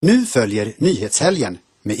Nu följer Nyhetshelgen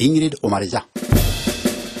med Ingrid och Maria.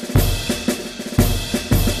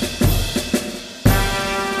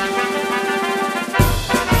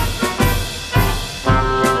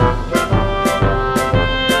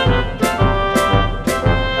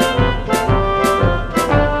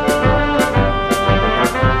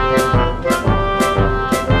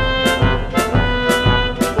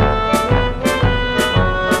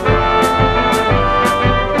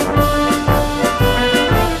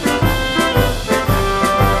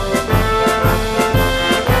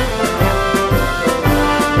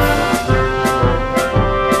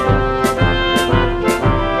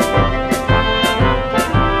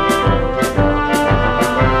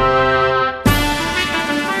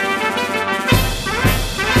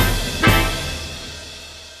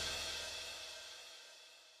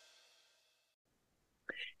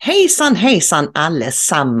 Hejsan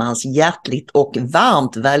allesammans, hjärtligt och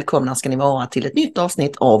varmt välkomna ska ni vara till ett nytt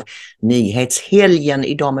avsnitt av Nyhetshelgen,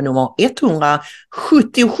 idag med nummer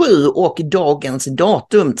 177 och dagens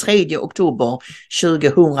datum 3 oktober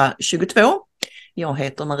 2022. Jag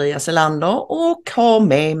heter Maria Selander och har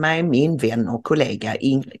med mig min vän och kollega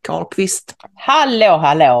Ingrid Karlqvist.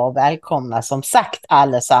 Hallå, välkomna som sagt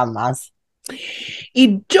allesammans.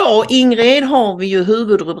 Idag, Ingrid, har vi ju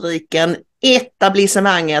huvudrubriken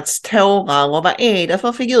Etablissemangets tårar, och vad är det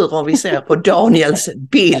för figurer vi ser på Daniels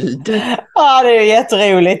bild? Ja, det är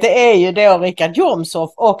jätteroligt. Det är ju då Richard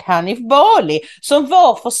Jomshof och Hanif Bali som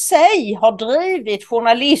var för sig har drivit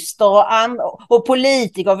journalister och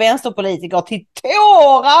politiker, vänsterpolitiker till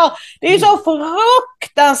tårar. Det är ju så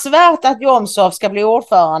fruktansvärt att Jomshof ska bli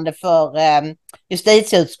ordförande för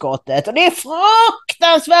justitieutskottet, och det är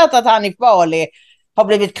fruktansvärt att Hanif Bali har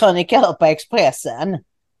blivit krönikör på Expressen.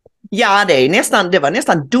 Ja, det var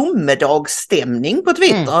nästan domedagsstämning på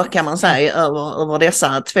Twitter kan man säga över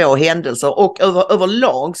dessa två händelser, och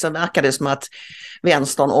överlag så verkar det som att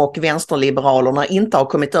vänstern och vänsterliberalerna inte har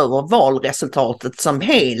kommit över valresultatet som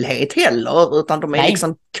helhet heller, utan de är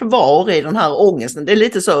liksom kvar i den här ångesten. Det är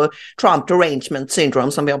lite så Trump derangement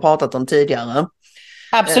syndrome som vi har pratat om tidigare.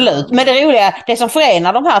 Absolut, men det roliga, det som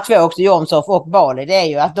förenar de här två också, Jomshof och Bali, det är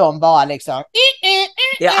ju att de bara liksom...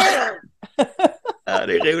 Ja. Ja,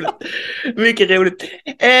 det är roligt. Mycket roligt.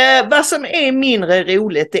 Vad som är mindre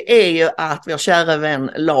roligt, det är ju att vår kära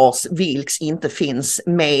vän Lars Vilks inte finns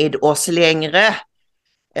med oss längre.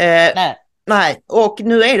 Nej, och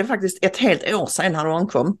nu är det faktiskt ett helt år sedan han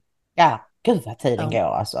ankom. Ja, gud vad tiden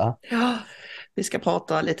går alltså. Ja, vi ska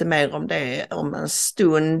prata lite mer om det om en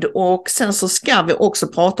stund, och sen så ska vi också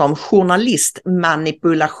prata om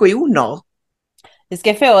journalistmanipulationer. Vi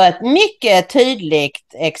ska få ett mycket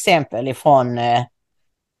tydligt exempel ifrån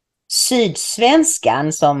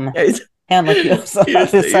Sydsvenskan som Henrik Jönsson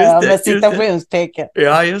säger med citationstecken.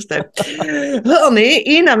 Ja, just det. Hörrni,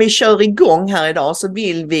 innan vi kör igång här idag så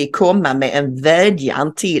vill vi komma med en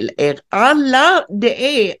vädjan till er alla.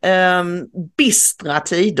 Det är bistra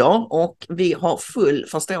tider och vi har full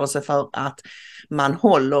förståelse för att man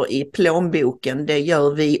håller i plånboken. Det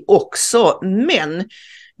gör vi också, men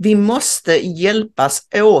vi måste hjälpas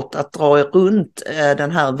åt att dra runt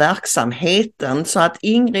den här verksamheten, så att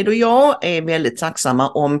Ingrid och jag är väldigt tacksamma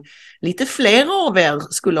om lite fler av er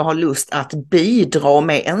skulle ha lust att bidra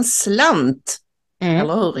med en slant.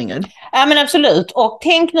 Eller hur, Ingrid? Ja, men absolut. Och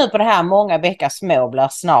tänk nu på det här, många bäckar små blir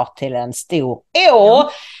snart till en stor å.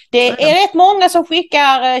 Det är rätt många som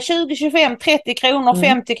skickar 20, 25, 30 kronor,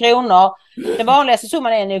 50 kronor. Den vanligaste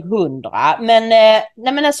summan är nog 100.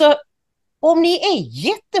 Men alltså... Om ni är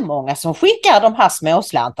jättemånga som skickar de här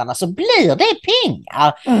småslantarna så blir det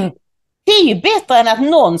pengar. Det är ju bättre än att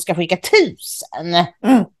någon ska skicka 1000.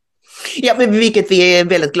 Ja, men vilket vi är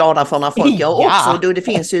väldigt glada för när folk gör också. Då det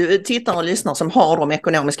finns ju tittare och lyssnare som har de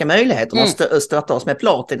ekonomiska möjligheterna att stötta oss med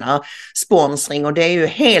platina, sponsring, och det är ju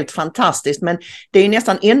helt fantastiskt. Men det är ju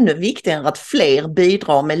nästan ännu viktigare att fler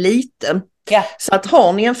bidrar med lite. Ja. Så att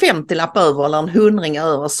har ni en 50-lapp över eller en 100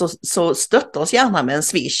 över så stötta oss gärna med en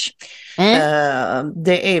swish.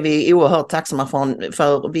 Det är vi oerhört tacksamma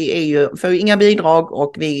för vi får ju inga bidrag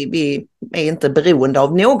och vi är inte beroende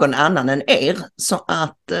av någon annan än er. Så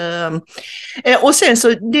att, och sen så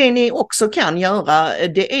det ni också kan göra,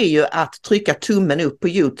 det är ju att trycka tummen upp på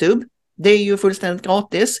YouTube. Det är ju fullständigt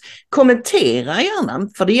gratis. Kommentera gärna,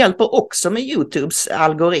 för det hjälper också med YouTubes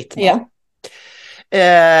algoritmer. Ja.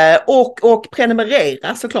 Och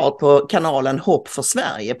prenumerera såklart på kanalen Hopp för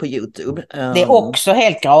Sverige på YouTube. Det är också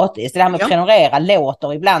helt gratis. Det här med att prenumerera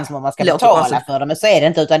låter ibland som om man ska betala för det, men så är det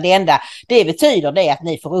inte, utan det betyder det att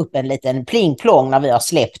ni får upp en liten pling-plong när vi har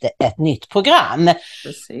släppt ett nytt program.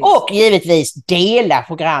 Precis. Och givetvis dela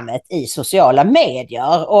programmet i sociala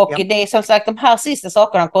medier. Och det är som sagt, de här sista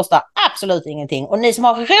sakerna kostar absolut ingenting. Och ni som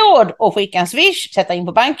har råd att skicka en swish, sätta in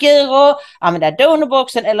på bankgiro, använda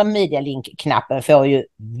donorboxen eller medialink-knappen får ju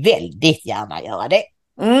väldigt gärna göra det.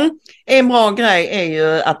 En bra grej är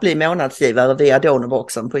ju att bli månadsgivare via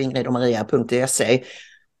donorboxen på ingridomaria.se.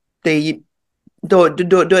 Det är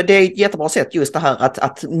ett jättebra sätt just det här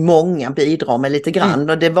att många bidrar med lite grann.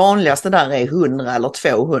 Och det vanligaste där är 100 eller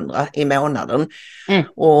 200 i månaden.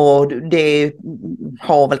 Och det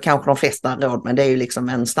har väl kanske de flesta råd med. Det är ju liksom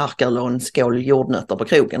en starkare och en skål jordnötter på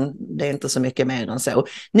krogen. Det är inte så mycket mer än så.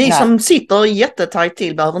 Ni som sitter jättetajt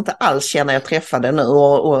till behöver inte alls känna er träffade nu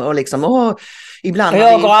och liksom... Ibland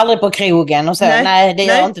jag går aldrig på krogen och så. Nej, det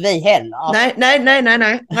gör inte vi heller.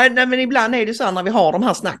 Nej, men ibland är det så när vi har de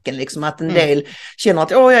här snacken liksom, att en del känner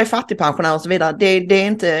att jag är fattigpensionär och så vidare. Det är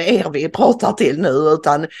inte er vi pratar till nu,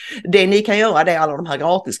 utan det ni kan göra det är alla de här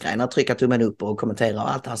gratisgrejerna, trycka tummen upp och kommentera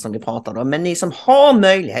och allt det här som vi pratar om. Men ni som har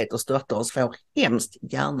möjlighet att stötta oss får hemskt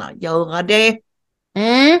gärna göra det.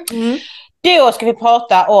 Då ska vi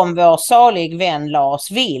prata om vår salig vän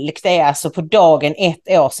Lars Vilks. Det är alltså på dagen 1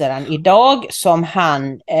 år sedan idag som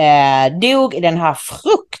han dog i den här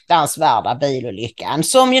fruktansvärda bilolyckan.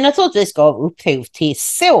 Som ju naturligtvis gav upphov till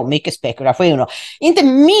så mycket spekulationer. Inte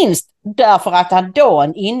minst därför att han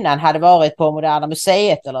dagen innan hade varit på Moderna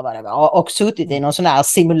Museet eller vad det var och suttit i någon sån här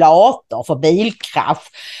simulator för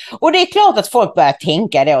bilkraft. Och det är klart att folk börjar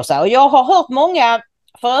tänka då så här. Och jag har hört många...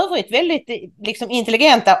 för övrigt väldigt liksom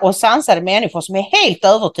intelligenta och sansade människor som är helt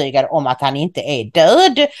övertygade om att han inte är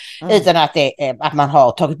död utan att man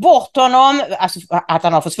har tagit bort honom, alltså att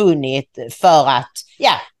han har försvunnit för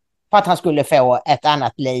att han skulle få ett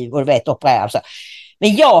annat liv och operera.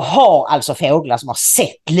 Men jag har alltså fåglar som har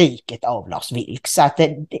sett liket av Lars Vilks, så att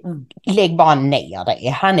lägg bara ner det.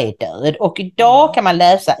 Han är död. Och idag kan man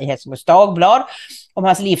läsa i Helsingborgs Dagblad om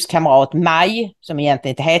hans livskamrat Maj, som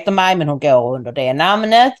egentligen inte heter Maj men hon går under det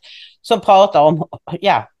namnet, som pratar om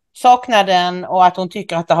saknaden och att hon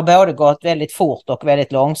tycker att det har både gått väldigt fort och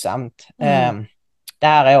väldigt långsamt det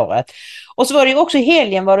här året. Och så var det ju också i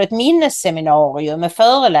helgen var det ett minnesseminarium med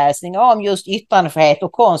föreläsningar om just yttrandefrihet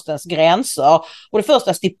och konstens gränser. Och det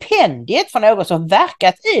första stipendiet för någon som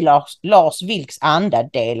verkat i Lars Vilks anda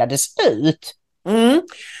delades ut.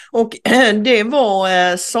 Och det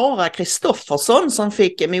var Sara Kristoffersson som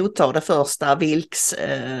fick motta det första Vilks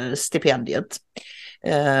stipendiet.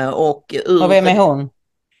 Och vem är hon?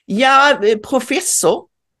 Ja,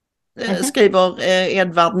 professor. Skriver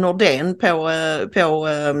Edvard Nordén på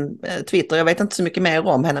Twitter. Jag vet inte så mycket mer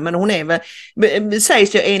om henne, men hon är väl,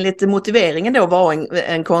 sägs ju enligt motiveringen då vara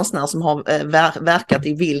en konstnär som har verkat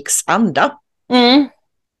i Vilks anda.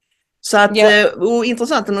 Så att, och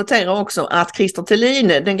intressant att notera också att Christer Thelin,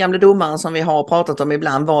 den gamla domaren som vi har pratat om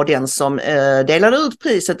ibland, var den som delade ut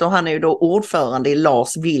priset, och han är ju då ordförande i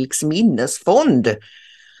Lars Vilks minnesfond.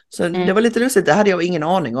 Så det var lite lustigt, det hade jag ingen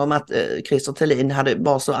aning om att Christer Thelin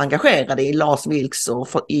var så engagerad i Lars Vilks och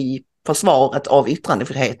i försvaret av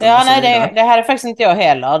yttrandefriheten. Ja, nej, det hade faktiskt inte jag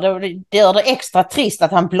heller. Det gör det extra trist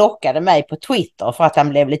att han blockade mig på Twitter för att han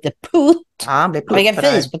blev lite putt. Ja, han blev putt. Han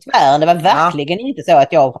blev fis på tvären. Det var verkligen inte så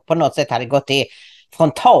att jag på något sätt hade gått i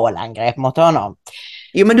frontalangrepp mot honom.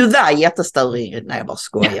 Jo, men du var jättestor, Ingrid. Nej, jag bara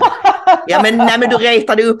skojar. men du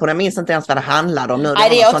retade upp och jag minns inte ens vad det handlade om nu. Nej,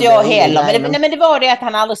 det gör inte jag heller. Men det var det att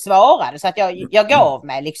han aldrig svarade, så att jag gav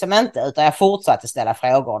mig liksom inte, utan jag fortsatte ställa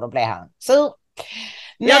frågor och då blev han sur.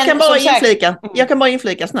 Men jag kan bara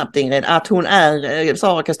inflika snabbt, Ingrid, att hon är,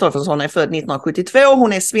 Sara Kristoffersson är född 1972.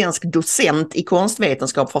 Hon är svensk docent i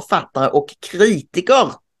konstvetenskap, författare och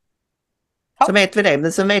kritiker. Så vet vi det.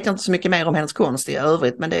 Men sen vet jag inte så mycket mer om hennes konst i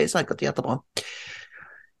övrigt, men det är säkert jättebra.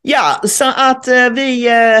 Ja, så att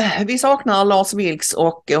vi saknar Lars Vilks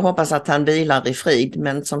och hoppas att han vilar i frid.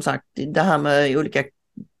 Men som sagt, det här med olika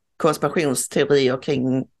konspirationsteorier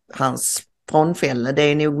kring hans frånfälle, det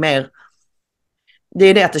är nog mer... Det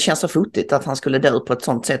är det att det känns så futtigt att han skulle dö på ett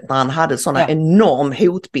sånt sätt när han hade sådana enorm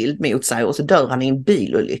hotbild mot sig, och så dör han i en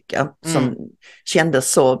bilolycka som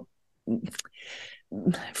kändes så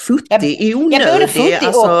futtig, onödig. Både futtig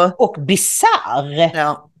och bizarr.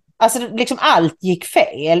 Ja. Alltså liksom allt gick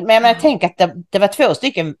fel. Men jag tänker att det var 2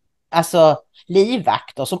 stycken alltså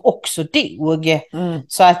livvakter som också dog.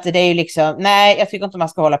 Så att det är ju liksom, nej, jag tycker inte man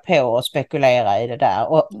ska hålla på och spekulera i det där.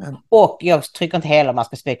 Och jag tycker inte heller man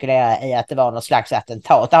ska spekulera i att det var någon slags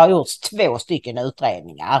attentat. Det har gjorts 2 stycken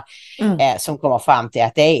utredningar som kommer fram till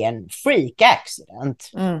att det är en freak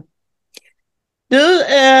accident. Du,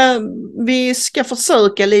 vi ska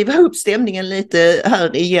försöka liva upp stämningen lite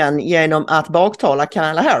här igen genom att baktala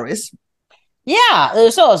Kamala Harris. Ja,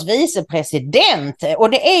 USAs vicepresident. Och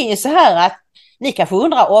det är ju så här att ni kanske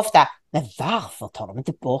undrar ofta, men varför tar de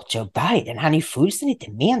inte bort Joe Biden? Han är ju fullständigt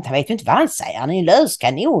dement, han vet ju inte vad han säger. Han är ju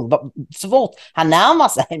löskanon så fort han närmar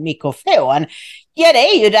sig en mikrofon. Ja,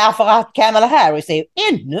 det är ju därför att Kamala Harris är ju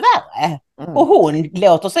ännu värre. Och hon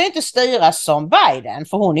låter sig inte styras som Biden,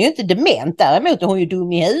 för hon är ju inte dement. Däremot är hon ju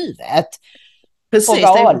dum i huvudet. Precis,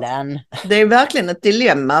 det är verkligen ett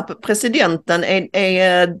dilemma. Presidenten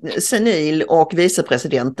är senil och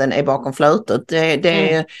vicepresidenten är bakom flötet. Det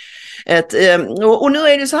är och nu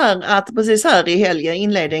är det så här att precis här i helgen,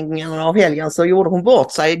 inledningen av helgen, så gjorde hon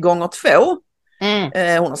bort sig gånger 2.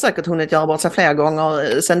 Hon har säkert hunnit göra bort sig flera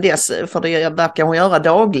gånger sedan dess, för det verkar hon göra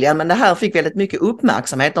dagligen, men det här fick väldigt mycket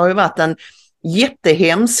uppmärksamhet. Det har ju varit en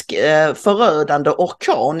jättehemsk förödande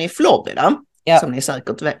orkan i Florida. Ja. Som ni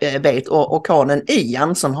säkert vet, och orkanen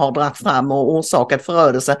Ian som har dragit fram och orsakat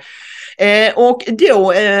förödelse. Och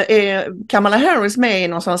då är Kamala Harris med i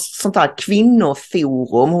någon sånt här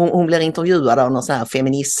kvinnoforum. Hon blir intervjuad av någon sån här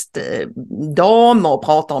feministdam och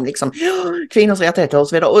pratar om liksom kvinnors rättigheter och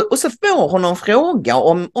så vidare. Och så får hon en fråga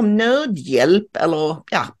om nödhjälp eller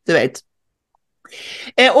ja, du vet.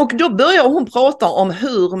 Och då börjar hon prata om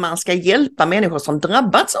hur man ska hjälpa människor som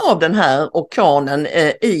drabbats av den här orkanen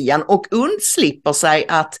Ian och undslipper sig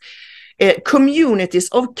att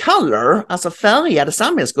communities of color, alltså färgade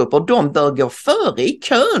samhällsgrupper, de bör gå före i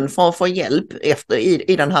kön för att få hjälp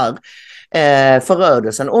i den här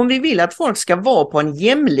förödelsen. Om vi vill att folk ska vara på en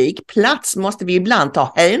jämlik plats måste vi ibland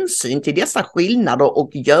ta hänsyn till dessa skillnader och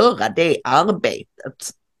göra det arbetet.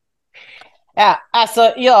 Ja, alltså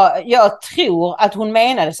jag tror att hon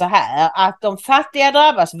menade så här, att de fattiga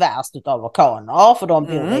drabbas värst av orkaner, för de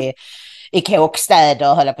bor i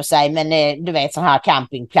kåkstäder, höll jag på att säga, men du vet sådana här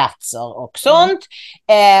campingplatser och sånt.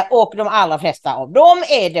 Och de allra flesta av dem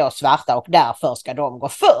är då svarta och därför ska de gå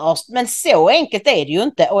först. Men så enkelt är det ju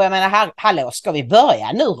inte. Och jag menar, hallå, ska vi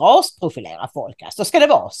börja nu rasprofilera folk? Alltså, ska det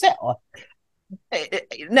vara så?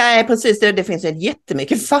 Nej, precis. Det finns ju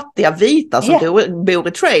jättemycket fattiga vita som bor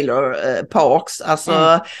i trailer parks.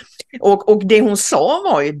 Alltså, och det hon sa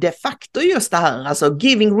var ju de facto just det här. Alltså,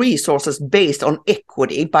 giving resources based on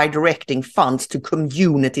equity by directing funds to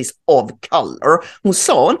communities of color. Hon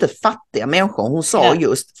sa inte fattiga människor, hon sa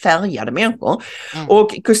just färgade människor.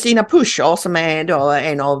 Och Christina Pusher, som är då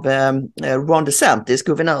en av Ron DeSantis,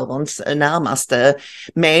 guvernörens närmaste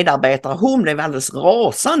medarbetare, hon blev alldeles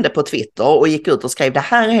rasande på Twitter och gick ut och skrev det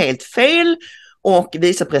här är helt fel, och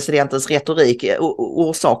vicepresidentens retorik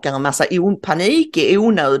orsakar en massa panik i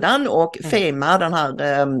onödan, och FEMA, den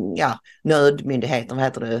här nödmyndigheten, vad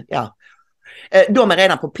heter det? Ja. De är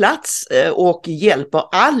redan på plats och hjälper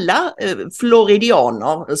alla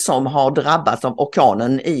floridianer som har drabbats av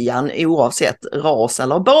orkanen Ian oavsett ras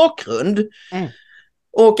eller bakgrund.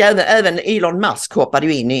 Och även Elon Musk hoppade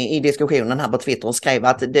ju in i diskussionen här på Twitter och skrev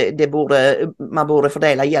att man borde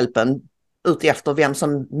fördela hjälpen ut efter vem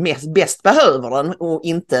som bäst behöver den och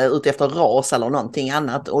inte ut efter ras eller någonting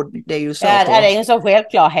annat. Och det är ju så. Ja, det är en sån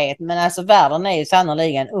självklarhet, men alltså världen är ju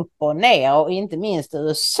sannoliken upp och ner, och inte minst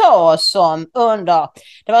USA som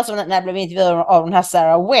det var som när jag blev intervjuad av den här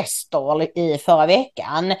Sarah Westall i förra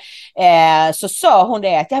veckan, så sa hon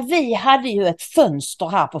det att vi hade ju ett fönster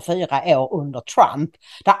här på 4 år under Trump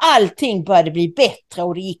där allting började bli bättre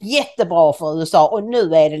och det gick jättebra för USA, och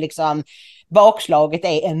nu är det liksom bakslaget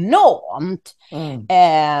är enormt.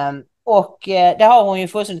 Och det har hon ju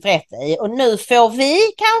fullständigt rätt i. Och nu får vi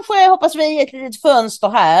kanske, hoppas vi, ett litet fönster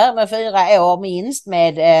här med 4 år minst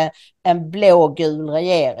med en blågul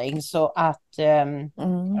regering. Så att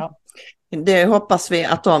det hoppas vi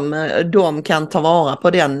att de kan ta vara på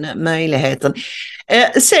den möjligheten.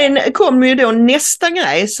 Sen kommer ju då nästa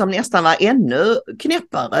grej som nästan var ännu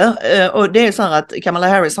knäppare. Och det är så här att Kamala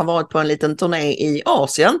Harris har varit på en liten turné i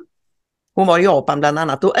Asien. Hon var i Japan bland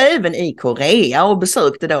annat och även i Korea och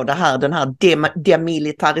besökte då den här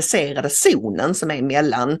demilitariserade zonen som är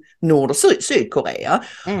mellan Nord- och Sydkorea.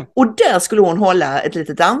 Och där skulle hon hålla ett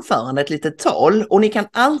litet anförande, ett litet tal, och ni kan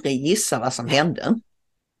aldrig gissa vad som hände.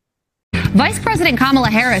 Vice President Kamala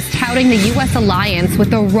Harris touting the U.S. alliance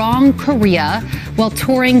with the wrong Korea while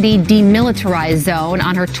touring the demilitarized zone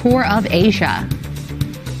on her tour of Asia.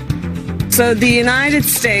 So the United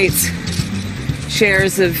States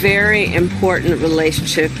shares a very important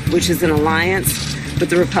relationship, which is an alliance with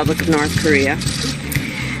the Republic of North Korea.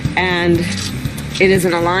 And it is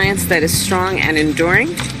an alliance that is strong and enduring.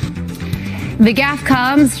 The gaffe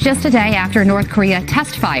comes just a day after North Korea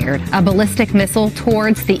test-fired a ballistic missile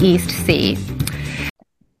towards the East Sea.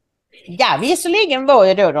 Ja, visserligen var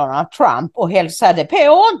ju då Donald Trump och hälsade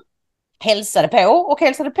på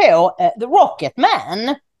The Rocket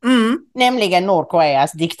Man. Nämligen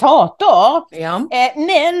Nordkoreas diktator. Ja.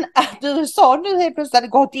 Men att USA nu helt plötsligt hade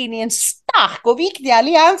gått in i en stark och viktig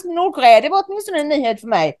allians med Nordkorea, det var åtminstone en nyhet för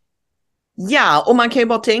mig. Ja, och man kan ju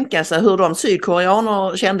bara tänka sig hur de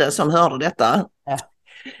sydkoreaner kände som hörde detta. Ja.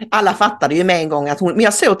 Alla fattade ju med en gång att hon, men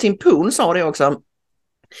jag såg Tim Poon sa det också,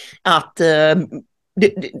 att det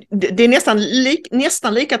är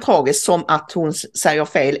nästan lika tragiskt som att hon säger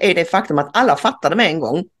fel, är det faktum att alla fattade med en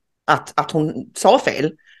gång att hon sa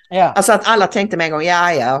fel. Ja. Alltså att alla tänkte med en gång,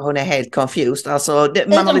 ja, hon är helt confused. Alltså,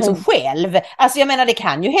 man har liksom... hon själv. Alltså jag menar, det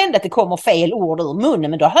kan ju hända att det kommer fel ord ur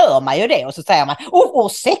munnen, men då hör man ju det och så säger man,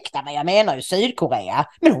 ursäkta mig, jag menar ju Sydkorea.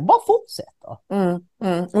 Men hon bara fortsätter.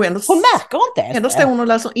 Och ändå, hon märker inte ens. Ändå står hon och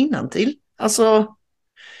läser innantill. Alltså,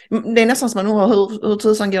 det är nästan som man undrar hur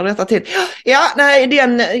tusan går detta till. Ja, nej,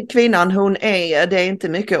 den kvinnan, det är inte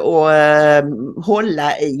mycket att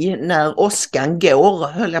hålla i när åskan går,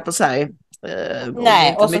 höll jag på att säga.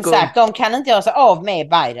 Nej, och som sagt, de kan inte göra sig av med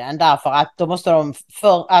Biden därför att då måste de,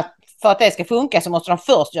 för att det ska funka så måste de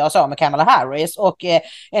först göra sig av med Kamala Harris, och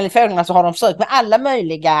enligt fåglarna så har de försökt på alla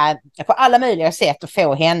möjliga sätt att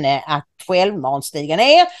få henne att självmant stiga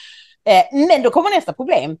ner. Men då kommer nästa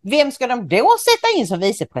problem. Vem ska de då sätta in som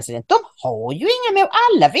vicepresident? De har ju inga med.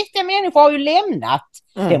 Alla vettiga människor har ju lämnat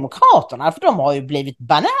Demokraterna, för de har ju blivit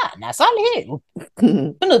bananas allihop.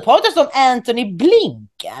 Så nu pratas det om Anthony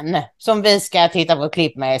Blinken, som vi ska titta på ett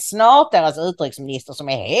klipp med snart, deras utrikesminister som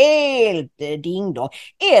är helt dingdong.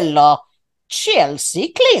 Eller Chelsea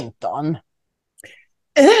Clinton.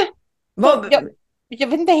 Jag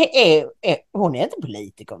vet inte, hon är inte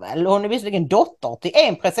politiker väl? Hon är visserligen dotter till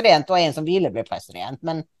en president och en som ville bli president,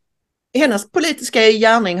 men... Hennes politiska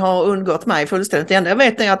gärning har undgått mig fullständigt. Det enda jag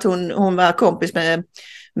vet är att hon var kompis med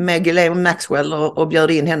Ghislaine Maxwell och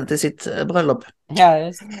bjöd in henne till sitt bröllop. Ja,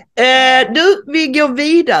 just. Vi går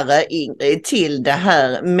vidare, Ingrid, till det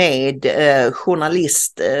här med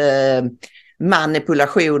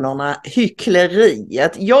journalistmanipulationerna,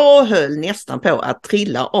 hyckleriet. Jag höll nästan på att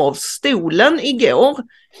trilla av stolen igår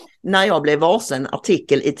när jag blev varse en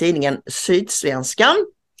artikel i tidningen Sydsvenskan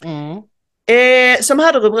som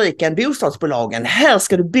hade rubriken "Bostadsbolagen, här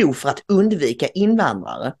ska du bo för att undvika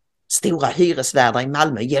invandrare. Stora hyresvärdar i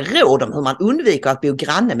Malmö ger råd om hur man undviker att bo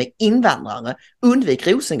granne med invandrare. Undvik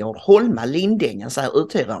Rosengård, Holma, Lindängen, säger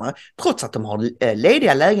uthyrarna, trots att de har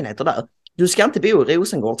lediga lägenheter där. Du ska inte bo i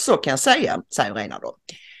Rosengård, så kan jag säga, säger ena då."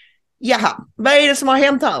 Jaha, vad är det som har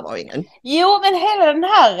hänt här då, Ingen? Jo, men hela den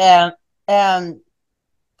här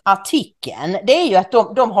artikeln, det är ju att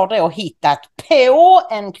de har då hittat på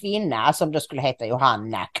en kvinna som då skulle heta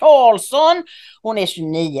Johanna Karlsson. Hon är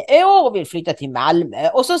 29 år och vill flytta till Malmö.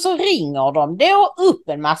 Och så ringer de då upp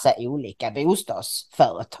en massa olika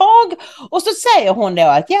bostadsföretag. Och så säger hon då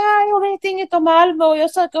att jag vet inget om Malmö och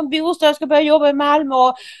jag söker en bostad, jag ska börja jobba i Malmö.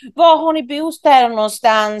 Och var har ni bostäder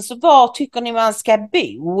någonstans? Var tycker ni man ska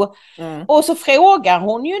bo? Och så frågar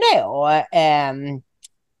hon ju då...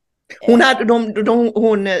 Hon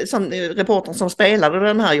som reportern som spelade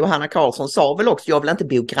den här Johanna Karlsson sa väl också, jag vill inte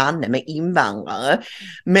bo granne med invandrare.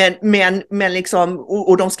 Men liksom,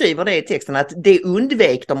 och de skriver det i texten att det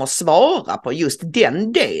undvek de att svara på just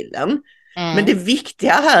den delen. Men det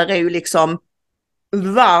viktiga här är ju liksom,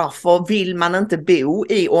 varför vill man inte bo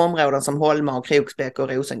i områden som Holma och Kroksbäck och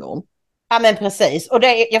Rosengård? Ja, men precis. Och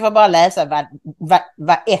jag får bara läsa vad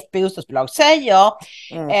ett bostadsbolag säger.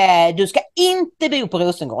 Du ska inte bo på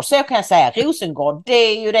Rosengård. Så kan jag säga. Rosengård, det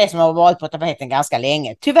är ju det som har varit på tapeten ganska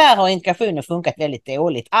länge. Tyvärr har integrationen funkat väldigt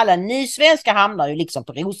dåligt. Alla nysvenskar hamnar ju liksom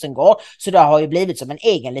på Rosengård. Så det har ju blivit som en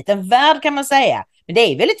egen liten värld, kan man säga. Men det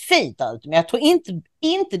är väldigt fint där ute. Men jag tror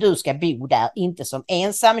inte du ska bo där. Inte som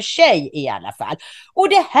ensam tjej i alla fall. Och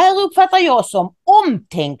det här uppfattar jag som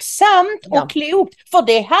omtänksamt och klokt. För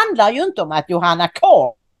det handlar ju inte om att Johanna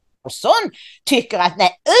Karlsson tycker att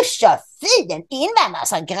nej, usch och fy, en invandrare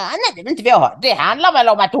som granne, det vill inte vi ha. Det handlar väl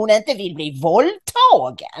om att hon inte vill bli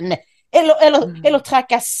våldtagen. Eller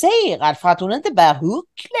trakasserad för att hon inte bär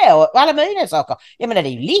huckle och alla möjliga saker. Jag menar, det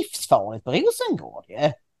är ju livsfarligt på Rosengård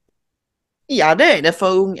ju. Ja, det är det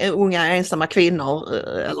för unga ensamma kvinnor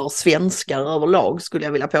eller svenskar överlag skulle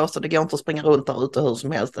jag vilja påstå. Det går inte att springa runt där ute hur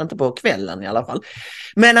som helst, inte på kvällen i alla fall.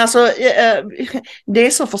 Men alltså, det är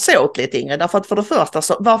så försåtligt, Ingrid, därför att för det första,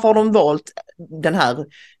 så, varför har de valt den här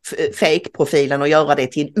fake-profilen och göra det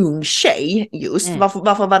till en ung tjej just?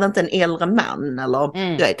 Varför var det inte en äldre man?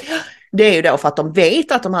 Eller, du vet, det är ju då för att de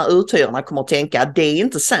vet att de här uthyrarna kommer att tänka att det är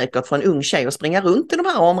inte säkert för en ung tjej att springa runt i de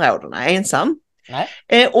här områdena ensam.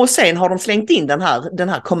 Och sen har de slängt in den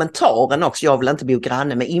här kommentaren också, jag vill inte bo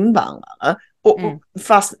granne med invandrare. Och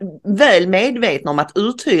fast väl medvetna om att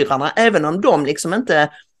uthyrarna, även om de liksom inte,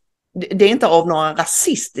 det är inte av några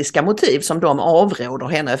rasistiska motiv som de avråder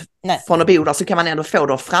henne från att bo där, så kan man ändå få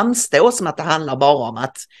det att framstå som att det handlar bara om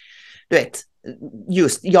att, du vet,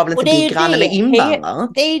 just jag vill inte bli granne med invandrare.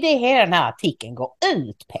 Det är ju det hela den här artikeln går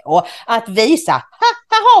ut på. Att visa,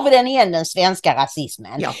 här har vi den igen, den svenska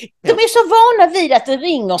rasismen. Ja. De är så vana vid att det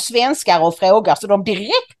ringer svenskar och frågar så de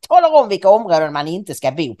direkt talar om vilka områden man inte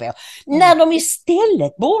ska bo på. När de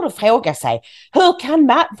istället borde fråga sig,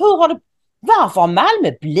 varför har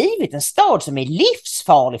Malmö blivit en stad som är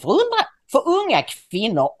livsfarlig för unga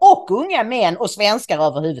kvinnor och unga män och svenskar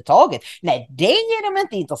överhuvudtaget? Nej, det är de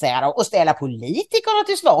inte intresserade av. Att ställa politikerna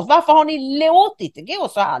till svars. Varför har ni låtit det gå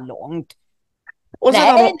så här långt?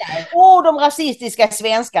 Och de rasistiska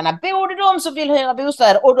svenskarna, både de som vill hyra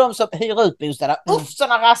bostäder och de som hyr ut bostäder.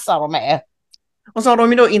 Sådana rassar de är. Och så har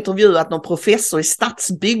de ju då intervjuat någon professor i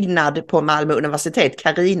stadsbyggnad på Malmö universitet,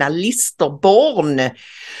 Carina Listerborn,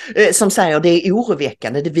 som säger att det är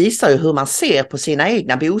oroväckande. Det visar ju hur man ser på sina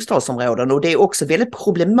egna bostadsområden, och det är också väldigt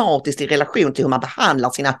problematiskt i relation till hur man behandlar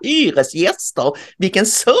sina hyresgäster, vilken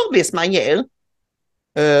service man ger.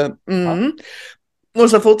 Och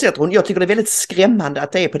så fortsätter hon, jag tycker det är väldigt skrämmande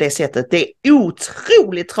att det är på det sättet. Det är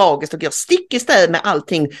otroligt tragiskt och går stick i stäv med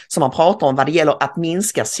allting som man pratar om vad det gäller att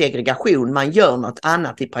minska segregation. Man gör något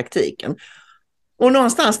annat i praktiken. Och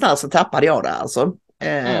någonstans där så tappade jag det alltså.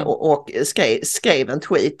 Och skrev en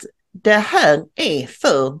tweet. Det här är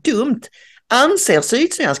för dumt. Anser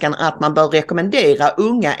Sydsvenskan att man bör rekommendera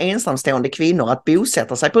unga ensamstående kvinnor att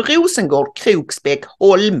bosätta sig på Rosengård, Kroksbäck,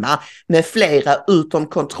 Holma med flera utom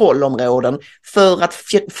kontrollområden för att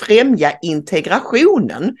främja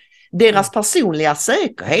integrationen? Deras personliga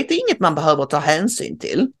säkerhet är inget man behöver ta hänsyn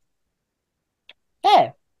till.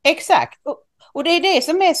 Nej, exakt. Och det är det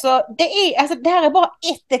som är så, det här är bara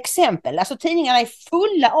ett exempel. Alltså tidningarna är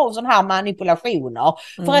fulla av sådana här manipulationer.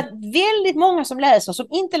 För att väldigt många som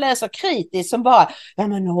inte läser kritiskt, som bara, nej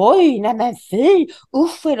men fy,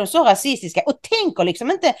 usch är de så rasistiska. Och tänker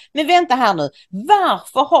liksom inte, men vänta här nu,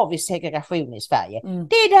 varför har vi segregation i Sverige?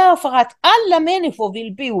 Det är därför att alla människor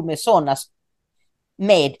vill bo med sådana,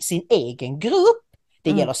 med sin egen grupp.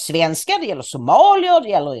 Det gäller svenskar, det gäller somalier, det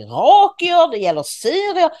gäller irakier, det gäller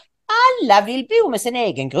syrier. Alla vill bo med sin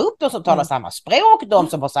egen grupp, de som talar samma språk, de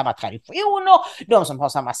som har samma traditioner, de som har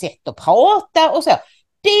samma sätt att prata och så.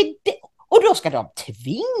 Och då ska de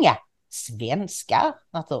tvinga svenskar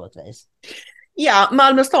naturligtvis. Ja,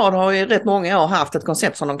 Malmö stad har ju rätt många år haft ett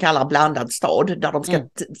koncept som de kallar blandad stad, där de ska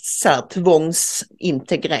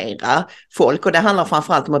tvångsintegrera folk, och det handlar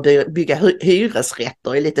framförallt om att bygga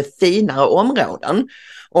hyresrätter i lite finare områden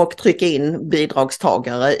och trycka in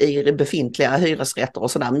bidragstagare i befintliga hyresrätter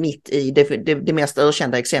och sådär mitt i. Det mest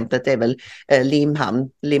ökända exemplet är väl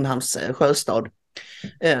Limhamns sjöstad.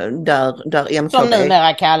 Där som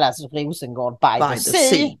numera kallas Rosengård by the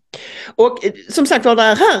sea. Och som sagt var, det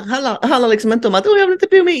här handlar liksom inte om att jag vill inte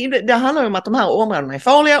bo med. Det handlar om att de här områdena är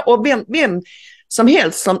farliga, och vem som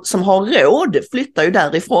helst som har råd flyttar ju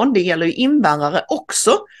därifrån. Det gäller ju invandrare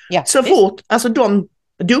också. Ja, så fort, alltså de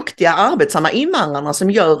duktiga arbetsamma invandrarna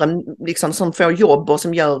som som får jobb och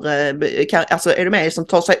som gör, alltså är det med, som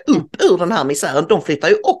tar sig upp ur den här misären, de flyttar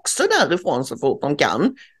ju också därifrån så fort de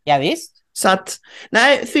kan. Ja visst. Så att,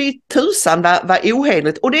 nej, fy tusan var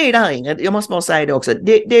ohederligt. Och det är där, Ingrid, jag måste bara säga det också.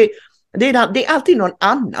 Det är alltid någon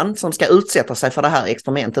annan som ska utsätta sig för det här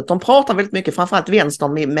experimentet. De pratar väldigt mycket, framförallt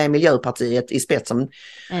vänstern med Miljöpartiet i spetsen.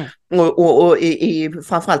 Och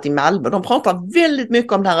framförallt i Malmö. De pratar väldigt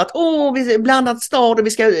mycket om det här att vi är blandat stad och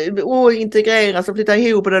vi ska integreras och flytta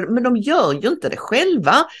ihop. Men de gör ju inte det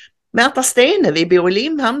själva. Märta Stenevi bor i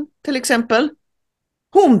Limhamn till exempel.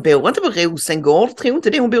 Hon bor inte på Rosengård, tror inte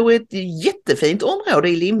det. Hon bor i ett jättefint område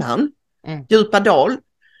i Limhamn. Djupa dal.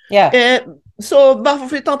 Yeah. Så varför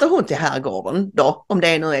flyttar inte hon till Herrgården då? Om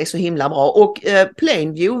det nu är så himla bra. Och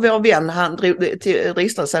Plainview, vår vän, han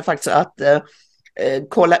dristade sig faktiskt att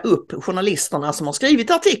kolla upp journalisterna som har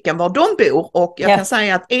skrivit artikeln var de bor, och jag kan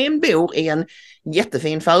säga att en bor i en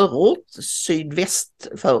jättefin förort,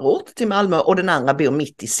 sydvästförort till Malmö, och den andra bor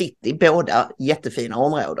mitt i city, båda jättefina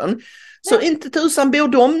områden. Så inte tusan bor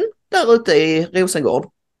de där ute i Rosengård,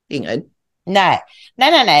 Ingrid.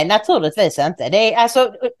 Nej, naturligtvis inte. Det är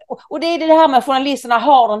alltså, och det är det här med att journalisterna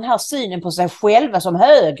har den här synen på sig själva som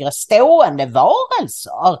högre stående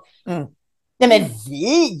varelser. Nej, men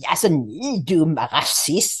ni dumma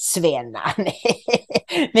rasistsvänner.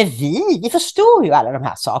 Men vi förstår ju alla de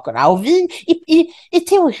här sakerna, och vi i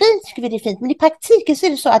teorin tycker vi det är fint, men i praktiken så är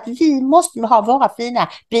det så att vi måste ha våra fina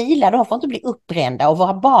bilar, de får inte bli uppbrända, och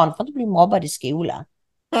våra barn får inte bli mobbade i skolan.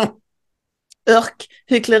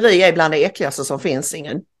 Hyckleri är bland det äckligaste som finns,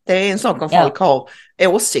 ingen. Det är en sak om folk har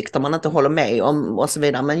åsikter man inte håller med om och så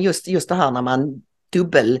vidare, men just det här när man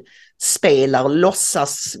dubbelspelar,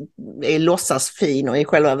 låtsas fin och i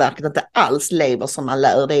själva verket inte alls lever som man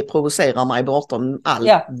lär, det provocerar mig bortom all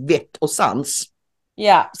vett och sans.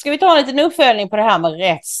 Ja, ska vi ta en liten uppföljning på det här med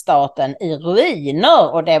rättsstaten i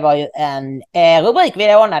ruiner, och det var ju en rubrik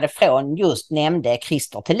vi ordnade från just nämnde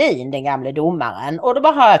Christer Thelin, den gamle domaren, och då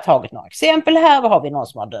har jag tagit några exempel här. Då har vi någon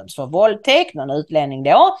som har dömts för våldtäkt, någon utlänning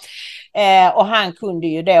då, och han kunde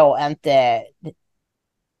ju då inte...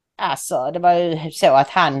 Alltså det var ju så att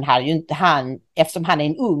eftersom han är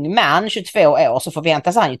en ung man, 22 år, så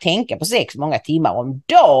förväntas han ju tänka på sex många timmar om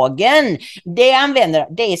dagen.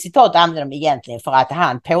 Det citat använder de egentligen för att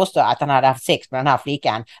han påstår att han hade haft sex med den här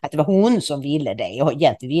flickan, att det var hon som ville det, och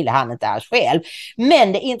egentligen ville han inte alls själv.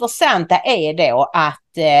 Men det intressanta är då att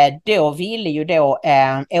då ville ju då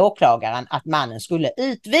åklagaren att mannen skulle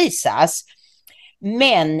utvisas.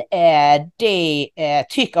 Men det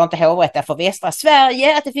tycker inte hovrätten för västra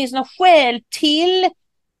Sverige att det finns något skäl till.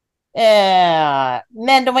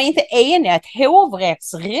 Men de var inte eniga. Ett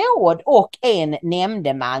hovrättsråd och en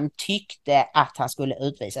nämndeman tyckte att han skulle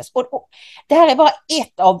utvisas. Och det här är bara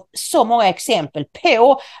ett av så många exempel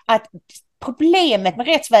på att problemet med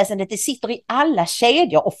rättsväsendet, det sitter i alla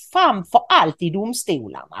kedjor och framför allt i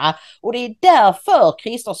domstolarna. Och det är därför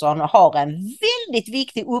Kristersson har en väldigt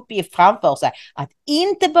viktig uppgift framför sig. Att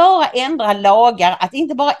inte bara ändra lagar, att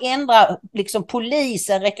inte bara ändra liksom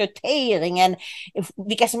polisen, rekryteringen,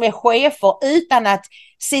 vilka som är chefer, utan att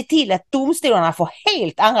se till att domstolarna får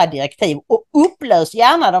helt andra direktiv, och upplös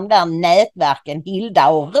gärna de där nätverken Hilda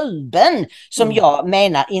och Ruben som jag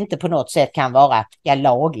menar inte på något sätt kan vara,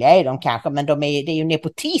 lagliga är de kanske, men det är ju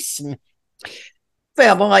nepotism. Får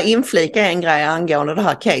jag bara inflika en grej angående det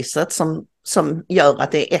här caset som gör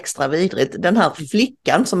att det är extra vidrigt. Den här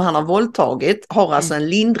flickan som han har våldtagit har alltså en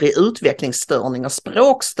lindrig utvecklingsstörning och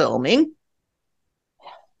språkstörning.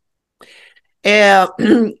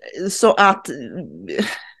 Så att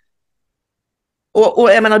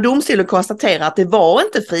och jag menar, domstolen konstaterar att det var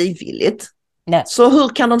inte frivilligt. Nej. Så hur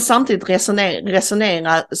kan de samtidigt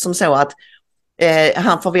resonera som så att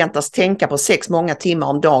han förväntas tänka på sex många timmar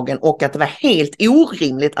om dagen, och att det var helt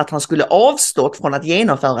orimligt att han skulle avstått från att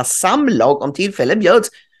genomföra samlag om tillfälle bjöds.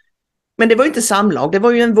 Men det var ju inte samlag, det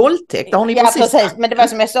var ju en våldtäkt. Precis, men det var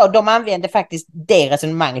som jag sa, de använde faktiskt det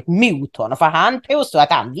resonemanget mot honom, för han påstod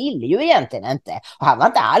att han ville ju egentligen inte, och han var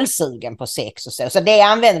inte alls sugen på sex och så det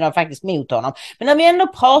använde de faktiskt mot honom. Men när vi ändå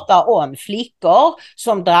pratar om flickor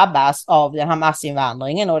som drabbas av den här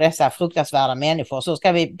massinvandringen och dessa fruktansvärda människor, så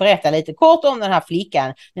ska vi berätta lite kort om den här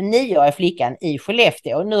flickan, den 9-åriga flickan i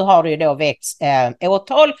Skellefteå. Nu har det ju då väckts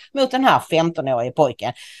åtal mot den här 15-åriga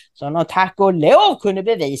pojken, så någon tack och lov kunde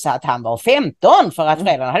bevisa att han var 15, för att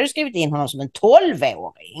föräldrarna hade skrivit in honom som en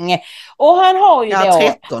 12-åring. Och han har ju då...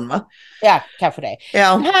 13 va? Ja, kanske det.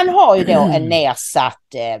 Ja. Han har ju då en nedsatt...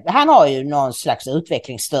 Han har ju någon slags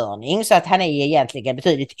utvecklingsstörning, så att han är egentligen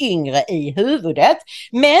betydligt yngre i huvudet.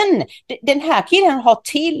 Men den här killen har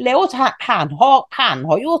tillåt... Han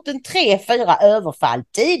har gjort en 3-4 överfall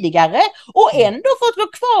tidigare och ändå fått vara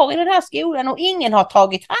kvar i den här skolan, och ingen har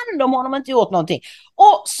tagit hand om honom, inte gjort någonting.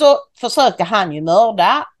 Och så försökte han ju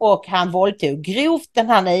mörda, och han våldtog grovt den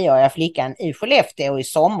här 9-åriga flickan i Skellefteå i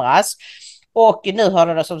somras. Och nu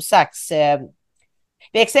har det som sagt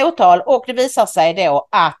väckts åtal, och det visar sig då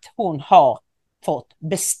att hon har fått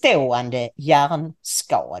bestående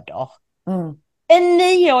hjärnskador. En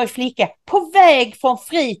 9-årig flicka på väg från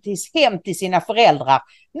fritids hem till sina föräldrar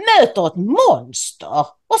möter ett monster,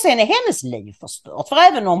 och sen är hennes liv förstört. För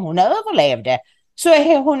även om hon överlevde, så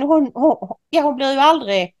är hon blir ju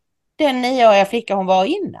aldrig den 9-åriga flicka hon var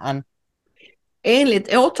innan.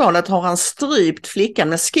 Enligt åtalet har han strypt flickan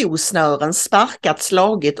med skosnören, sparkat,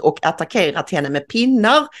 slagit och attackerat henne med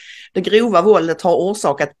pinnar. Det grova våldet har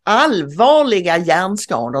orsakat allvarliga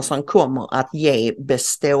hjärnskador som kommer att ge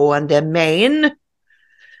bestående men.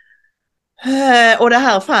 Och det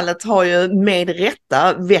här fallet har ju med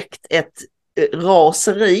rätta väckt ett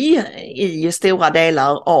raseri i stora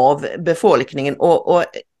delar av befolkningen och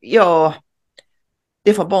ja,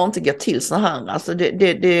 det får bara inte gå till så här. Alltså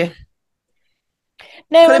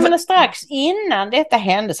Nej, men strax innan detta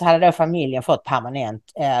hände så hade då familjen fått permanent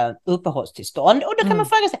uppehållstillstånd. Och då kan man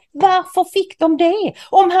fråga sig, varför fick de det?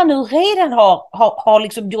 Om han nu redan har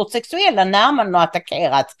liksom gjort sexuella närmanden och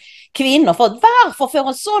attackerat kvinnor förut, varför får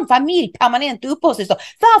en sån familj permanent uppehållstillstånd?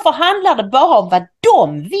 Varför handlar det bara om vad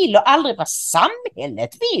de vill och aldrig vad samhället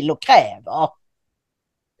vill och kräver?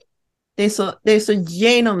 Det är så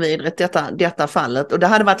genomvidrigt detta fallet, och det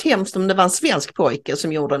hade varit hemskt om det var en svensk pojke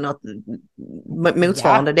som gjorde något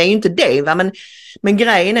motsvarande. Ja. Det är ju inte det, va? Men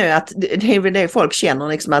grejen är att det är väl det folk känner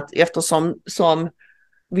liksom, att eftersom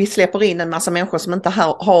vi släpper in en massa människor som inte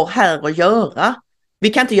har här att göra. Vi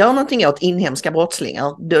kan inte göra någonting åt inhemska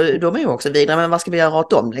brottslingar. De är ju också vidare, men vad ska vi göra åt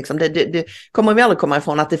dem? Liksom? Det kommer vi aldrig komma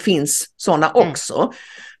ifrån att det finns sådana också.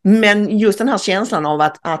 Men just den här känslan av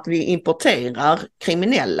att vi importerar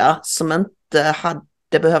kriminella som inte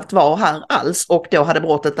hade behövt vara här alls, och då hade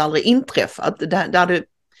brottet aldrig inträffat.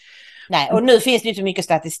 Nej, och nu finns det ju så mycket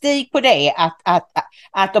statistik på det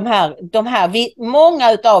att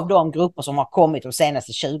många av de grupper som har kommit de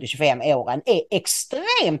senaste 20-25 åren är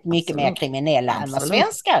extremt mycket mer kriminella än vad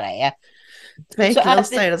svenskar är.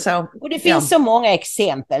 Tveklöst är det så. Och det finns så många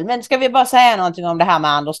exempel. Men ska vi bara säga någonting om det här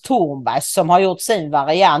med Anders Thornberg som har gjort sin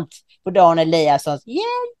variant på Dan Eliassons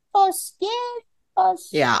hjälp oss.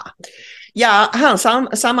 Ja, han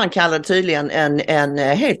sammankallade tydligen en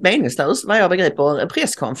helt meningslös, vad jag begriper,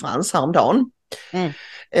 presskonferens häromdagen.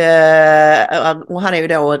 Och han är ju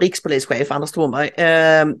då rikspolischef, Anders Thornberg.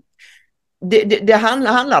 Det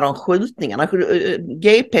handlar om skjutningarna.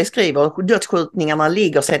 GP skriver: dödsskjutningarna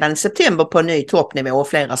ligger sedan i september på en ny toppnivå och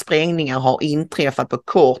flera sprängningar har inträffat på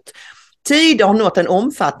kort tid. Har nått en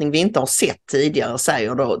omfattning vi inte har sett tidigare,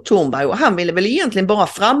 säger då Thornberg. Och han ville väl egentligen bara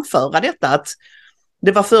framföra detta att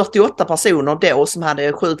det var 48 personer då som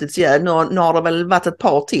hade skjutits ihjäl. Nu har det väl varit ett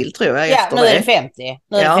par till, tror jag. Ja, nu är det 50.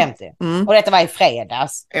 Är det 50. Och detta var i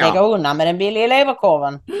fredags. Lägga undan med den billiga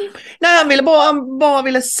leverkorven. Nej, han ville bara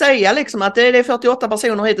ville säga liksom att det är 48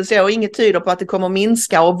 personer hittills och inget tyder på att det kommer att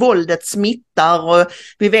minska, och våldet smittar och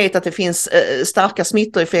vi vet att det finns starka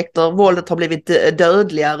smittoeffekter. Våldet har blivit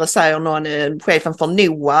dödligare, säger någon, chefen för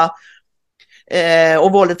NOA.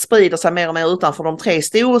 Och våldet sprider sig mer och mer utanför de 3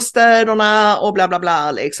 storstäderna och bla bla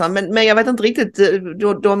bla liksom. Men jag vet inte riktigt,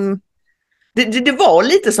 det var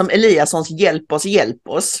lite som Eliassons hjälp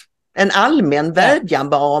oss. En allmän vädjan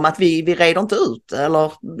bara om att vi reder inte ut,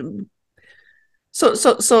 eller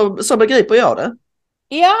så begriper jag det.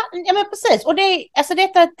 Ja, men precis. Och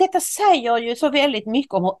detta säger ju så väldigt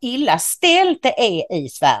mycket om hur illa ställt det är i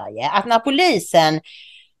Sverige. Att när polisen,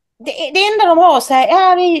 det enda de har att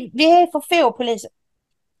säga, vi är för få poliser.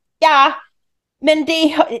 Ja, men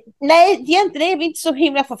egentligen är vi inte så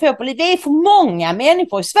himla för få poliser. Det är för många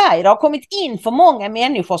människor i Sverige. Det har kommit in för många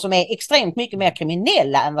människor som är extremt mycket mer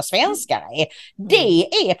kriminella än vad svenskar är. Det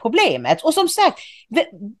är problemet. Och som sagt,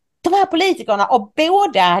 de här politikerna av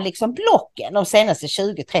båda liksom blocken de senaste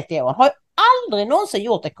 20-30 åren har aldrig någonsin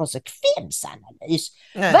gjort en konsekvensanalys.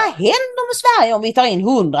 Nej. Vad händer med Sverige om vi tar in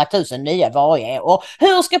 100 000 nya varje år?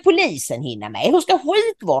 Hur ska polisen hinna med? Hur ska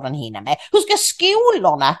sjukvården hinna med? Hur ska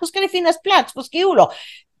skolorna? Hur ska det finnas plats på skolor?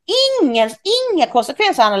 Inga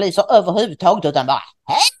konsekvensanalyser överhuvudtaget, utan bara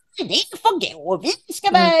det får gå. Vi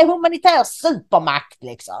ska vara humanitär supermakt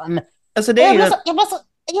liksom. Alltså det är jag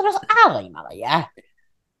blir så arg, Maria.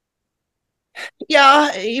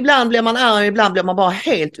 Ja, ibland blir man arg, ibland blir man bara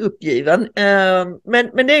helt uppgiven.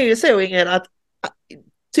 Men det är ju så, Ingrid, att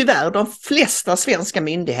tyvärr de flesta svenska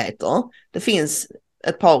myndigheter, det finns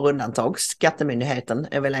ett par undantag, Skattemyndigheten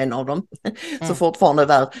är väl en av dem, som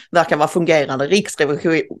fortfarande verkar vara fungerande,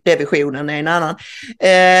 Riksrevisionen är en annan.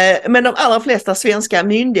 Men de allra flesta svenska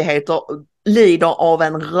myndigheter lider av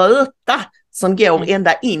en röta som går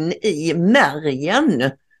ända in i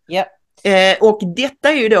märgen. Ja. Och detta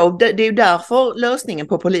är ju då, det är ju därför lösningen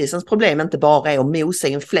på polisens problem inte bara är att mosa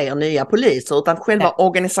in fler nya poliser, utan själva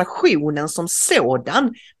organisationen som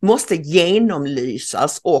sådan måste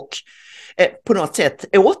genomlysas och på något sätt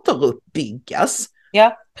återuppbyggas.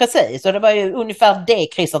 Ja, precis. Och det var ju ungefär det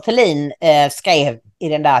Christer Thelin skrev i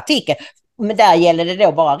den där artikeln. Men där gäller det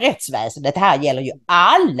då bara rättsväsendet. Det här gäller ju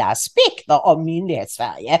alla aspekter av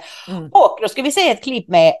myndighetssverige. Och då ska vi se ett klipp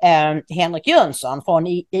med Henrik Jönsson från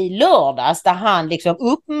i lördags, där han liksom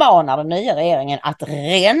uppmanar den nya regeringen att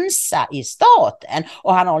rensa i staten.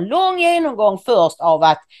 Och han har en lång genomgång först av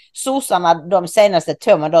att sossarna de senaste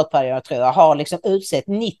 2 mandatperioderna, tror jag, har liksom utsett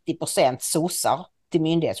 90% sossar till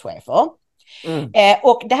myndighetschefer.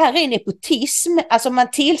 Och det här är nepotism, alltså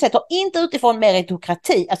man tillsätter inte utifrån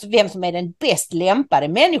meritokrati, alltså vem som är den bäst lämpade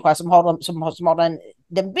människa som har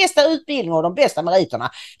den bästa utbildningen och de bästa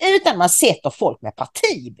meriterna, utan man sätter folk med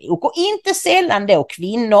partibok och inte sällan då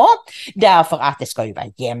kvinnor, därför att det ska ju vara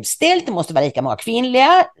jämställt, det måste vara lika många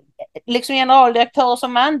kvinnliga liksom generaldirektörer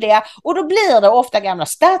som manliga, och då blir det ofta gamla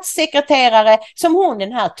statssekreterare som hon,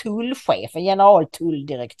 den här tullchefen,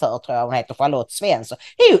 generaltulldirektör tror jag hon heter, Charlotte Svensson.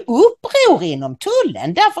 Det är ju uppror inom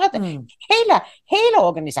tullen därför att hela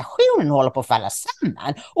organisationen håller på att falla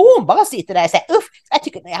samman, och hon bara sitter där och säger jag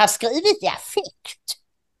tycker ni har skrivit i affekt.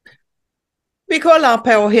 Vi kollar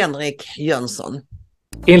på Henrik Jönsson.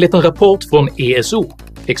 Enligt en rapport från ESO,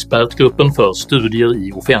 expertgruppen för studier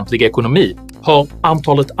i offentlig ekonomi, har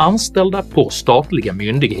antalet anställda på statliga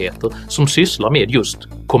myndigheter som sysslar med just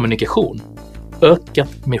kommunikation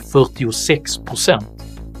ökat med 46%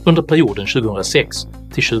 under perioden 2006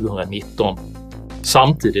 till 2019.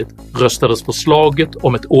 Samtidigt röstades förslaget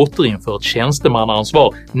om ett återinfört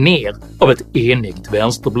tjänstemannaansvar ner av ett enigt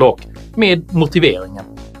vänsterblock med motiveringen: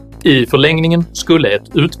 i förlängningen skulle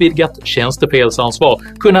ett utvidgat tjänstefelsansvar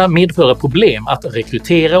kunna medföra problem att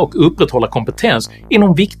rekrytera och upprätthålla kompetens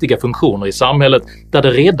inom viktiga funktioner i samhället där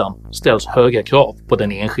det redan ställs höga krav på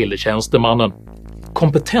den enskilde tjänstemannen.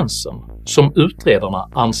 Kompetensen som utredarna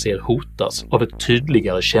anser hotas av ett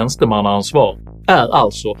tydligare tjänstemannaansvar är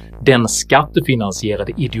alltså den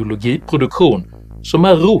skattefinansierade ideologiproduktion som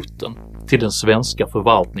är roten till den svenska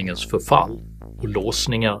förvaltningens förfall och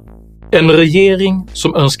låsningar. En regering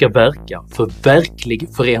som önskar verka för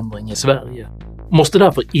verklig förändring i Sverige måste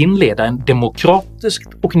därför inleda en demokratisk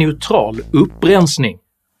och neutral upprensning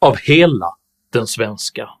av hela den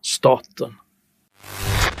svenska staten.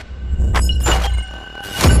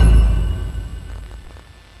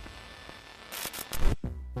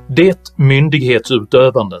 Det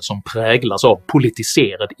myndighetsutövande som präglas av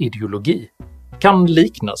politiserad ideologi kan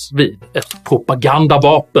liknas vid ett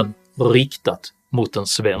propagandavapen riktat mot den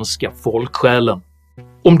svenska folksjälen.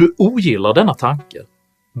 Om du ogillar denna tanke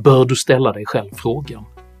bör du ställa dig själv frågan: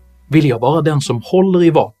 vill jag vara den som håller i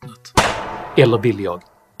vapnet, eller vill jag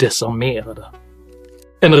desarmera det?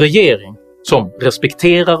 En regering som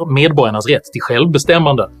respekterar medborgarnas rätt till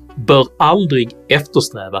självbestämmande bör aldrig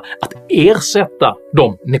eftersträva att ersätta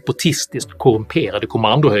de nepotistiskt korrumperade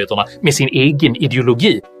kommandohöjderna med sin egen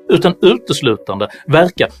ideologi, utan uteslutande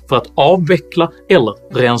verka för att avveckla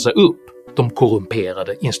eller rensa upp de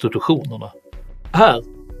korrumperade institutionerna. Här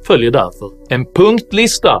följer därför en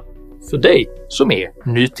punktlista för dig som är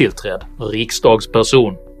nytillträdd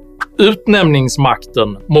riksdagsperson.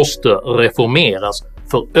 Utnämningsmakten måste reformeras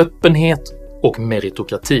för öppenhet och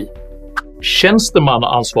meritokrati.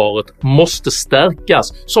 Tjänstemannaansvaret måste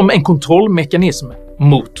stärkas som en kontrollmekanism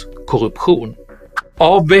mot korruption.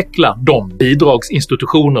 Avveckla de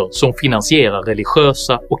bidragsinstitutioner som finansierar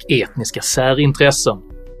religiösa och etniska särintressen.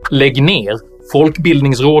 Lägg ner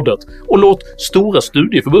Folkbildningsrådet och låt stora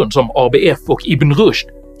studieförbund som ABF och Ibn Rushd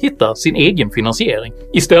hitta sin egen finansiering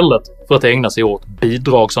istället för att ägna sig åt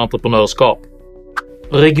bidragsentreprenörskap.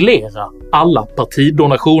 Reglera alla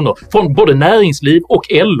partidonationer från både näringsliv och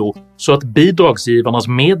LO så att bidragsgivarnas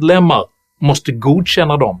medlemmar måste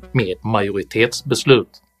godkänna dem med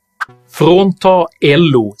majoritetsbeslut. Frånta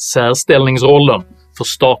LO särställningsrollen för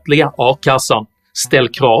statliga a-kassan. Ställ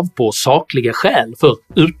krav på sakliga skäl för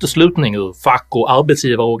uteslutning ur fack- och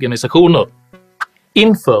arbetsgivarorganisationer.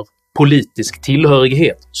 Inför politisk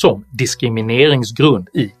tillhörighet som diskrimineringsgrund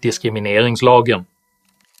i diskrimineringslagen.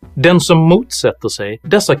 Den som motsätter sig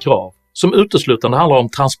dessa krav, som uteslutande handlar om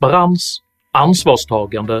transparens,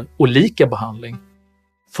 ansvarstagande och likabehandling,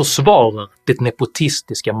 försvarar det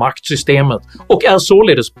nepotistiska maktsystemet och är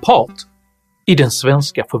således part i den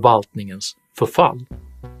svenska förvaltningens förfall.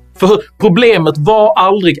 För problemet var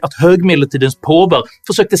aldrig att högmedeltidens påvar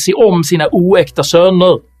försökte se om sina oäkta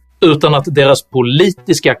söner, utan att deras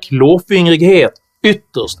politiska klåfingrighet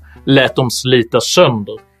ytterst lät dem slita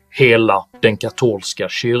sönder hela den katolska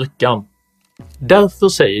kyrkan. Därför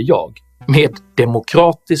säger jag, med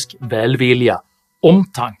demokratisk välvilja,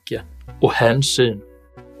 omtanke och hänsyn: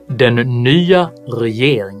 den nya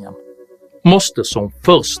regeringen måste som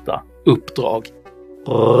första uppdrag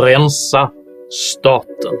rensa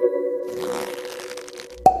staten.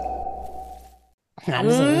 Han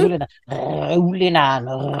är så rolig när han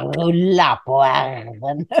rullar på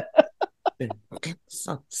ärven.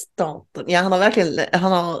 Staten. Ja, han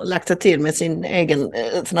har lagt sig till med sin egen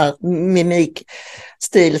sån här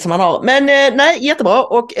mimikstil som han har. Men nej, jättebra.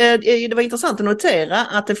 Och det var intressant att notera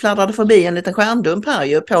att det fladdrade förbi en liten skärmdump här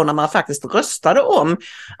ju på när man faktiskt röstade om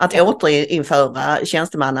att återinföra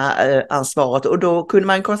tjänstemannaansvaret. Och då kunde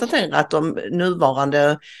man konstatera att de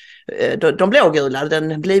nuvarande de blågula,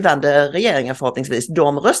 den blivande regeringen förhoppningsvis,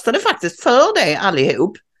 de röstade faktiskt för det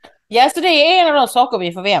allihop. Ja, så det är en av de saker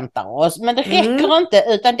vi förväntar oss. Men det räcker inte,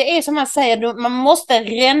 utan det är som man säger, man måste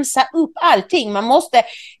rensa upp allting. Man måste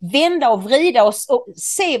vända och vrida och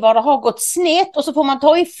se vad det har gått snett. Och så får man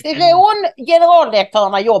ta ifrån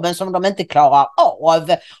generaldirektörerna jobben som de inte klarar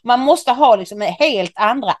av. Man måste ha liksom helt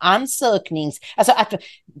andra Alltså att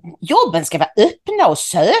jobben ska vara öppna och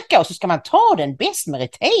söka, och så ska man ta den bäst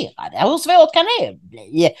meriterade. Hur svårt kan det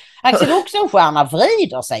bli? Axel Oxenstierna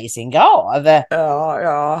vrider sig i sin grav.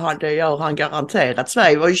 Ja, det gör han garanterat.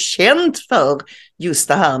 Sverige var ju känt för just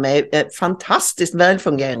det här med fantastiskt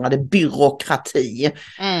välfungerande byråkrati.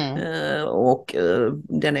 Och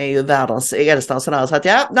den är ju världens äldsta och sådär. Så att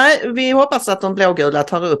vi hoppas att de blågula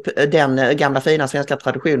tar upp den gamla fina svenska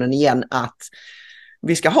traditionen igen, att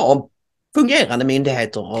vi ska ha fungerande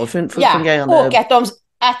myndigheter och fungerande... och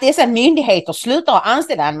att dessa myndigheter slutar att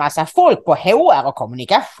anställa en massa folk på HR och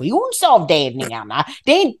kommunikationsavdelningarna.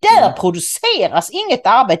 Det är där produceras inget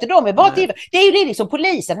arbete. De är bara det är ju det liksom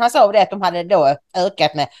polisen. Han sa det att de hade då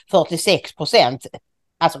ökat med 46%.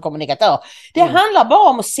 Alltså kommunikatör. Det handlar bara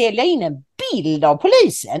om att sälja in en bild av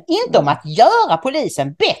polisen. Inte om att göra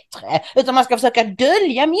polisen bättre. Utan man ska försöka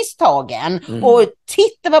dölja misstagen. Och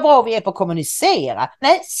titta vad bra vi är på att kommunicera.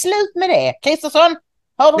 Nej, slut med det. Kristersson,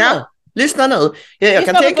 hör du nu? Lyssna nu. Jag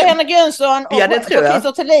lyssna kan tänka... på Henrik Jönsson och på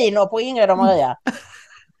Christer Thelin och på Ingrid och Maria.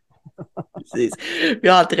 Precis. Vi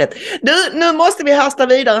har alltid rätt. Nu måste vi hasta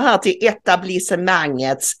vidare här till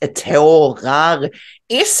etablissemangets tårar.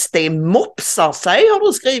 SD mopsar sig, har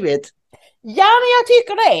du skrivit. Ja, men jag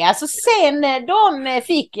tycker det. Alltså sen de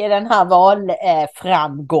fick den här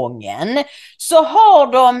valframgången så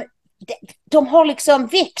har de har liksom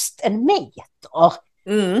växt en meter.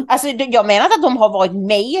 Alltså jag menar inte att de har varit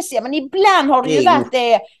mesiga, men ibland har det ju varit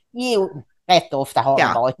det. Rätt ofta har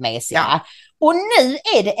de varit mesiga. Och nu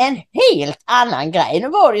är det en helt annan grej. Nu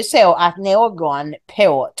var det ju så att någon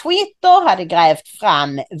på Twitter hade grävt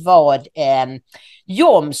fram vad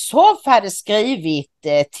Jomshof hade skrivit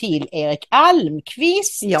till Erik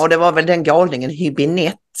Almqvist. Ja, det var väl den galningen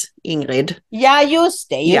Hübinette, Ingrid. Ja, just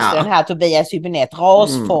den här Tobias Hübinette,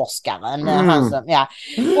 rasforskaren.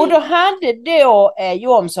 Och då hade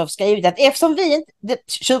Jomshof skrivit att eftersom vi inte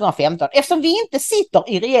 2015, eftersom vi inte sitter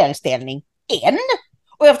i regeringsställning än,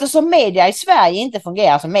 och eftersom media i Sverige inte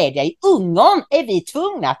fungerar som media i Ungern, är vi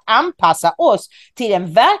tvungna att anpassa oss till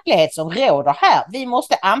den verklighet som råder här. Vi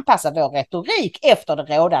måste anpassa vår retorik efter det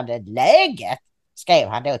rådande läget, skrev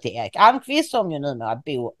han då till Erik Almqvist som ju numera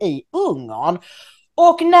bor i Ungern.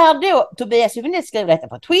 Och när då Tobias Hübinette skrev detta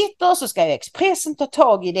på Twitter så skrev Expressen ta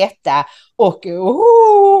tag i detta. Och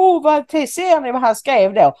vad ser ni vad han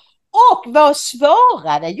skrev då? Och vad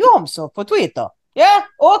svarade Jomshof på Twitter? Ja,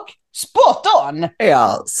 och spot on!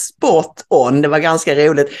 Ja, spot on. Det var ganska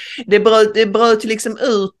roligt. Det bröt liksom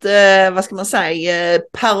ut, vad ska man säga,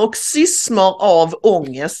 paroxysmer av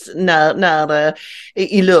ångest när det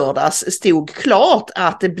i lördags stod klart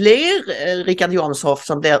att det blir Richard Jomshof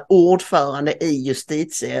som blir ordförande i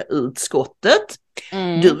justitieutskottet.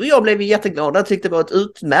 Du och jag blev jätteglada. Jag tyckte det var ett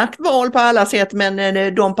utmärkt val på alla sätt,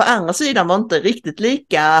 men de på andra sidan var inte riktigt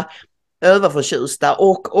lika överförtjusta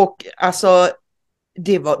och alltså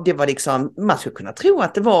det var liksom, man skulle kunna tro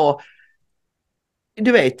att det var,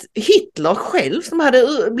 du vet, Hitler själv som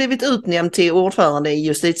hade blivit utnämnd till ordförande i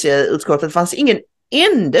justitieutskottet. Det fanns ingen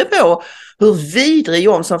ände på hur vidrig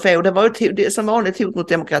Jomshof är, och det var det som vanligt hot mot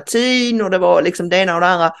demokratin, och det var liksom det ena och det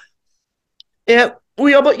andra. Och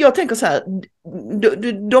jag tänker så här,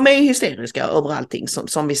 de är hysteriska över allting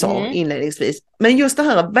som vi sa inledningsvis. Men just det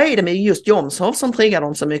här, vad är det med just Jomshof som triggar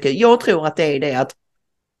dem så mycket? Jag tror att det är det att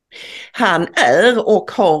han är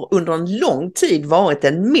och har under en lång tid varit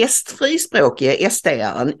den mest frispråkiga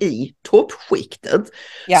SD-aren i toppskiktet.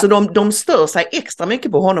 Ja. Så de stör sig extra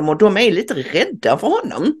mycket på honom och de är lite rädda för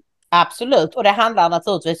honom. Absolut, och det handlar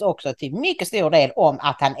naturligtvis också till mycket stor del om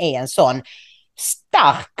att han är en sån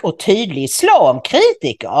stark och tydlig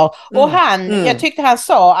islamkritiker. Och jag tyckte han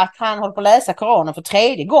sa att han håller på att läsa Koranen för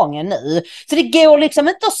 3:e gången nu. Så det går liksom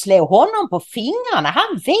inte att slå honom på fingrarna.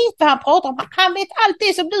 Han vet vad han pratar om. Han vet allt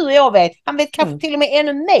det som du och jag vet. Han vet kanske till och med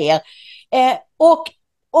ännu mer. Och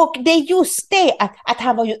Och det är just det att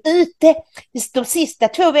han var ju ute de sista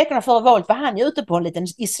 2 veckorna före valet, var han ju ute på en liten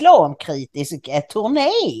islamkritisk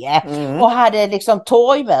turné och hade liksom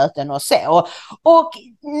torgmöten och så. Och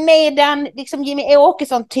medan liksom Jimmy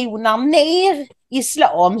Åkesson tonar ner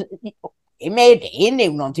islam, men det är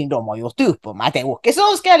nog någonting de har gjort upp om, att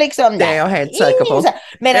Åkesson ska liksom... Det är jag helt säker på.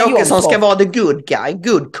 Men Åkesson ska vara the good guy,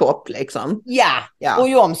 good cop liksom. Ja. Och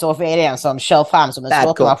Jomshof är den som kör fram som en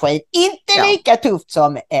skottmaskin. Inte lika tufft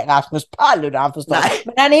som Rasmus Paludan förstås.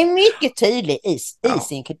 Men han är mycket tydlig i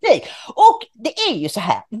sin kritik. Och det är ju så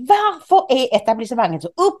här, varför är etablissemanget så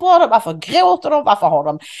upprörda? Varför gråter de? Varför har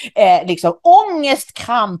de liksom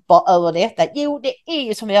ångestkramper över detta? Jo, det är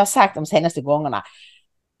ju som vi har sagt de senaste gångerna.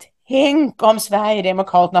 Tänk om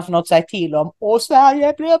Sverigedemokraterna får något säga till om och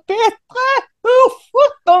Sverige blir bättre. Hur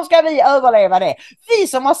sjutton ska vi överleva det? Vi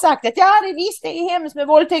som har sagt att det visst det är hemskt med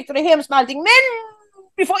våldtäkter, det är hemskt med allting, men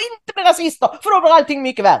vi får inte bli rasister för då blir allting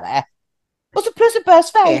mycket värre. Och så plötsligt börjar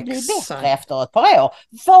Sverige bli bättre efter ett par år.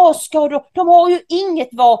 Vad ska de har ju inget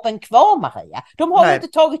vapen kvar, Maria. De har ju inte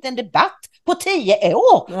tagit en debatt på 10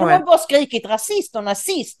 år. De har bara skrikit rasist och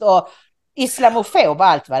nazist och islamofob och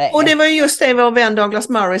allt vad det är. Och det var just det vår vän Douglas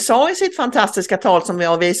Murray sa i sitt fantastiska tal som vi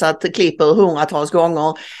har visat klipp ur hundratals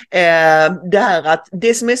gånger. Det här att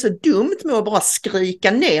det som är så dumt med att bara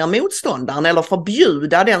skrika ner motståndaren eller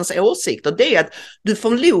förbjuda dens åsikter, det är att du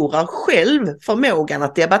förlorar själv förmågan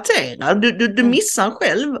att debattera. Du missar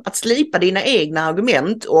själv att slipa dina egna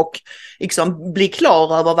argument och liksom bli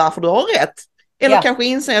klar över varför du har rätt. Eller kanske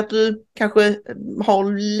inse att du kanske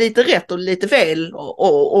har lite rätt och lite fel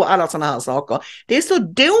och alla sådana här saker. Det är så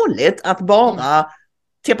dåligt att bara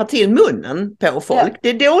täppa till munnen på folk. Ja. Det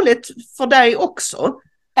är dåligt för dig också.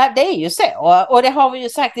 Ja, det är ju så. Och det har vi ju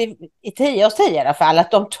sagt i 10 års tid i alla fall,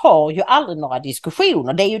 att de tar ju aldrig några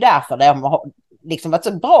diskussioner. Det är ju därför det har liksom varit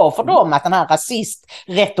så bra för dem att den här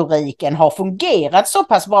rasistretoriken har fungerat så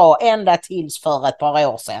pass bra ända tills för ett par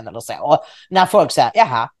år sedan eller så. När folk säger,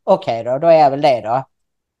 jaha, okej då är väl det då.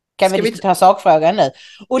 Kan vi ta sakfrågan nu?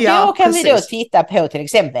 Och då kan vi då titta på till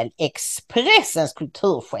exempel Expressens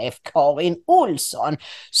kulturchef Karin Olsson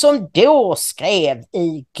som då skrev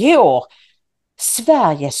igår: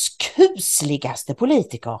 Sveriges kusligaste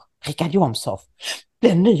politiker, Richard Jomshof,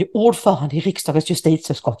 blev ny ordförande i riksdagens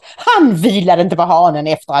justitieutskott. Han vilade inte på hanen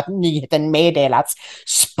efter att nyheten meddelats.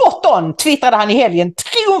 Spot on, twittrade han i helgen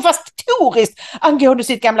triumfatoriskt angående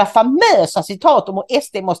sitt gamla famösa citat om att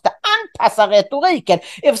SD måste anpassa retoriken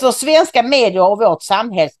eftersom svenska medier och vårt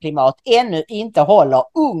samhällsklimat ännu inte håller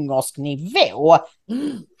ungersk nivå.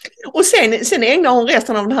 Och sen ägnar hon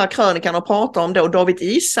resten av den här krönikan och pratar om då David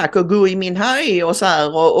Isak och Gui Minhai och så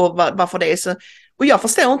här och varför det är så. Och jag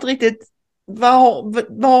förstår inte riktigt vad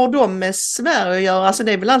har de med Sverige att göra? Alltså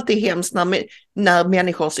det är väl alltid hemskt när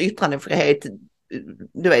människors yttrandefrihet,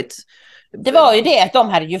 du vet. Det var ju det att de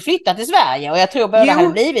hade ju flyttat till Sverige och jag tror båda hade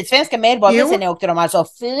blivit svenska medborgare, men sen åkte de alltså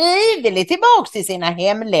frivilligt tillbaka till sina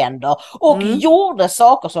hemländer och gjorde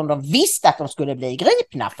saker som de visste att de skulle bli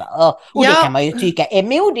gripna för. Och det kan man ju tycka är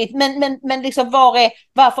modigt, men liksom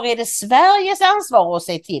varför är det Sveriges ansvar att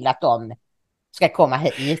se till att de ska komma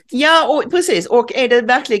hit? Ja, och precis. Och är det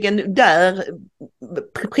verkligen där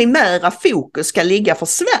primära fokus ska ligga för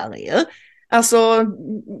Sverige? Alltså,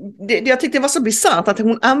 jag tyckte det var så bisarrt att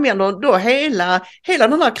hon använder då hela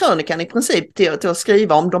den här krönikan i princip till att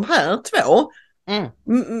skriva om de här två.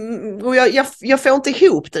 Och jag får inte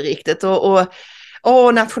ihop det riktigt.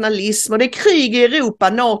 Och nationalism och det är krig i Europa,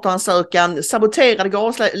 NATO-ansökan, saboterade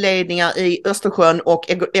gasledningar i Östersjön och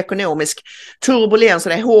ekonomisk turbulens och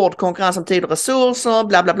det är hård konkurrens om tid och resurser,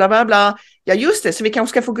 bla bla bla bla bla. Ja just det, så vi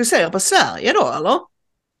kanske ska fokusera på Sverige då, eller?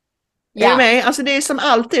 Ja. Är du med? Alltså det är som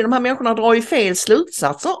alltid, de här människorna drar ju fel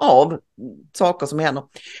slutsatser av saker som händer.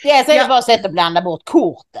 Det är bara ett sätt att blanda bort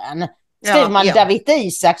korten. Skriver man David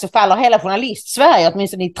Isak så faller hela journalist-Sverige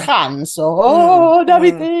åtminstone i trans och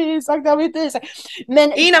David Isak.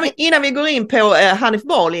 Men innan vi går in på Hanif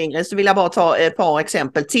Bali, Ingrid, så vill jag bara ta ett par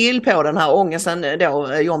exempel till på den här ångesten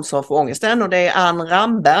då, Jomshof och ångesten, och det är Ann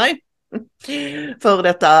Ramberg, för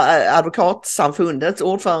detta advokatsamfundets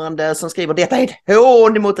ordförande, som skriver: detta är ett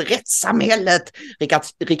hån mot rättssamhället.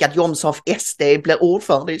 Richard Jomshof SD blir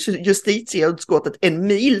ordförande i justitieutskottet, en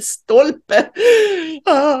milstolpe.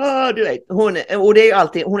 Du vet, hon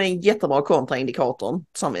är en jättebra kontraindikator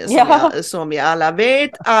som vi alla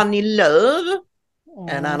vet. Annie Lööf,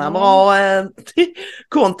 en annan bra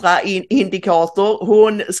kontraindikator.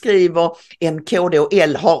 Hon skriver: MKD och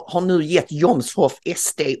L har nu gett Jomshof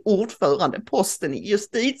SD ordförandeposten i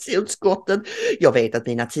justitieutskottet. Jag vet att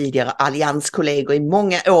mina tidigare allianskollegor i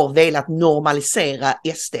många år velat normalisera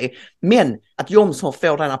SD, men att Jomshof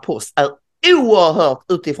får denna post är oerhört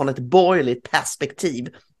utifrån ett borgerligt perspektiv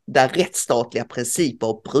där rättsstatliga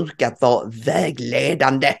principer brukat vara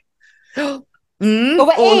vägledande. Och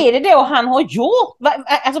vad är det då han har gjort?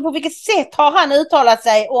 Alltså på vilket sätt har han uttalat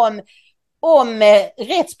sig om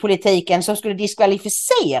rättspolitiken som skulle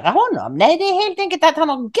diskvalificera honom? Nej, det är helt enkelt att han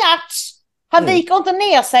har guts. Han viker inte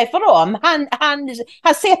ner sig för dem.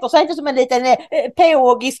 Han sätter sig inte som en liten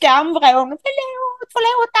påg i skamvrån.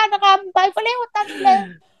 Förlåt Anna Ramberg,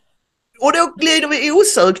 förlåt. Och då glider vi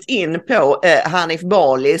osökt in på Hanif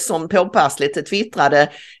Bali som påpassligt twittrade.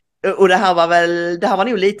 Och det här var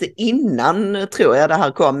nog lite innan, tror jag, det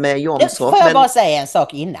här kom med Jomshof. Får jag bara säga en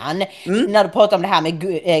sak innan? När du pratar om det här med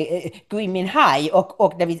Gui Minhai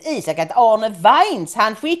och David Isak, att Arne Weins,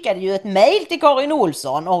 han skickade ju ett mejl till Karin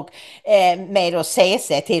Olsson och med då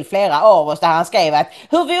CC till flera av oss där han skrev att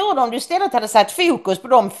hur vore det om du istället hade satt fokus på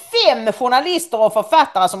de 5 journalister och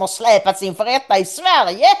författare som har släpats inför rätta i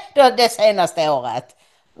Sverige det senaste året.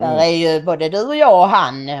 Där är ju både du och jag och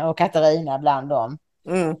han och Katarina bland dem.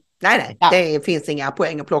 Nej, ja. Det finns inga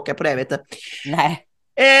poäng att plocka på det, vet du. Nej.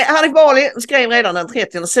 Hanif Bali skrev redan den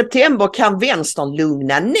 30 september: kan vänstern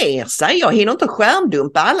lugna ner sig? Jag hinner inte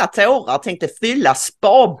skärmdumpa alla tårar, tänkte fylla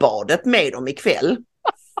spabadet med dem ikväll.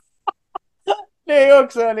 Det är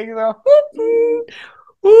också liksom...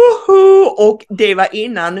 Och det var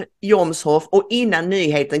innan Jomshof och innan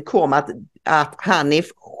nyheten kom att Hanif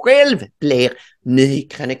själv blir ny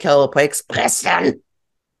krönikör på Expressen.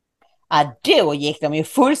 Ja, då gick de ju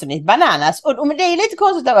fullständigt bananas. Men det är lite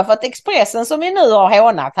konstigt där, för att Expressen som vi nu har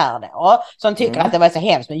hånat här då, som tycker att det var så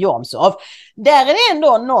hemskt med Jomshof, där är det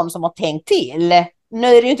ändå någon som har tänkt till. Nu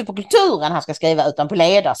är det ju inte på kulturen han ska skriva utan på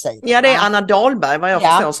ledarsidan. Ja, det är Anna Dahlberg vad jag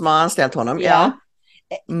förstår som har anställt honom. Ja.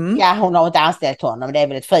 Ja, hon har inte anställt honom. Det är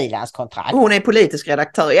väl ett frilanskontrakt. Hon är politisk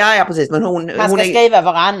redaktör. Ja, precis. Men han ska skriva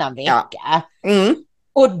varannan vecka. Ja.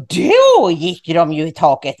 Och då gick de ju i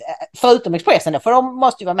taket, förutom Expressen, för de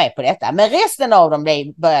måste ju vara med på detta. Men resten av dem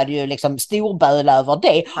började ju liksom storböla över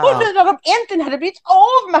det. Ja. Och nu när de äntligen hade blivit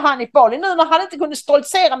av med Hanif Bali, nu när han inte kunde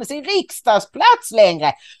stoltsera med sin riksdagsplats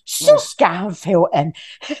längre, så ska han få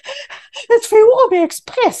ett forum i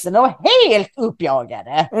Expressen och helt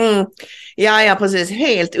uppjagade. Ja, precis.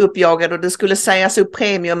 Helt uppjagade, och det skulle sägas upp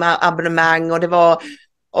premiumabonnemang och det var...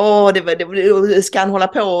 ska han hålla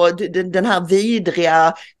på, den här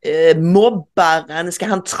vidriga mobbaren, ska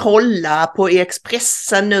han trolla på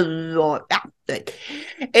Expressen nu?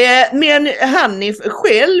 Men Hanif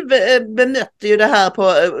själv bemötte ju det här på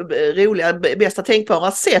roliga, bästa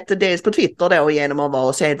tänkbara sätt, dels på Twitter då genom att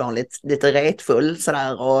vara sedvanligt lite retfull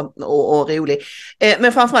sådär och rolig,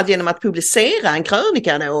 men framförallt genom att publicera en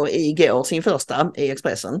krönika då igår, sin första i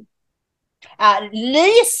Expressen.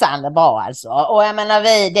 Lysande bra alltså. Och jag menar,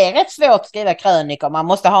 det är rätt svårt att skriva krönikor. Man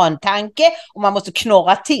måste ha en tanke och man måste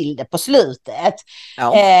knorra till det på slutet.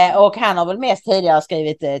 Ja. Och han har väl mest tidigare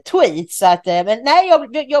skrivit tweets. Så att, men nej,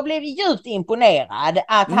 jag blev djupt imponerad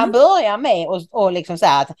att han börjar med och liksom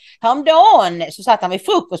säga att häromdagen så satt han vid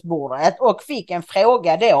frukostbordet och fick en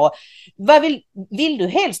fråga då. Vill du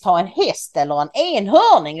helst ha en häst eller en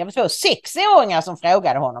enhörning? Det var 2 6-åringar som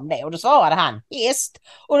frågade honom det. Och då svarade han häst.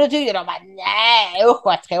 Och då tyckte de att nej, usch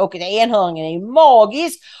vad tråkigt. Enhörningen är ju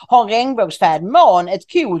magisk. Har en regnbågsfärd man,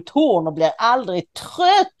 ett coolt horn och blir aldrig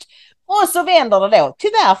trött. Och så vänder det då.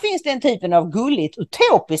 Tyvärr finns det en typen av gulligt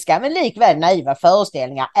utopiska men likväl naiva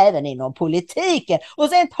föreställningar även inom politiken. Och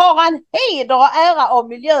sen tar han heder och ära av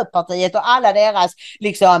Miljöpartiet och alla deras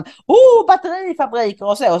liksom batterifabriker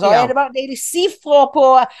och så. Ja. Det är siffror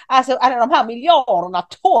på alltså, alla de här miljarderna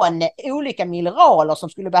ton olika mineraler som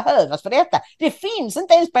skulle behövas för detta. Det finns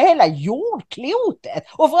inte ens på hela jordklotet.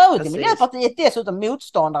 Och för övrigt är Miljöpartiet dessutom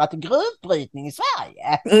motståndare till gruvbrytning i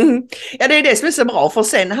Sverige. Ja, det är det som är så bra, för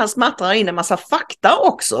sen han smattrar in en massa fakta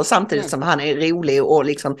också samtidigt som han är rolig och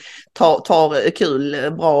liksom tar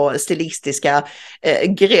kul, bra stilistiska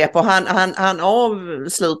grepp, och han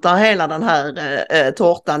avslutar hela den här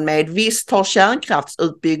tårtan med: visst tar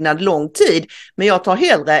kärnkraftsutbyggnad lång tid, men jag tar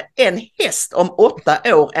hellre en häst om 8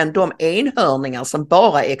 år än de enhörningar som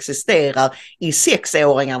bara existerar i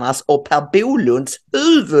 6-åringarnas och Per Bolunds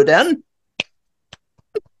huvuden.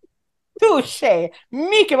 Touché.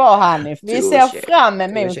 Mycket bra Hanif. Vi ser fram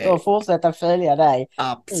emot att fortsätta följa dig.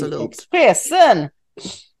 Absolut. I Expressen.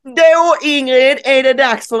 Då, Ingrid, är det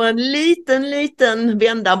dags för en liten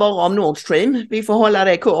vända bara om Nord Stream. Vi får hålla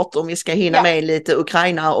det kort om vi ska hinna med lite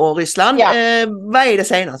Ukraina och Ryssland. Ja. Vad är det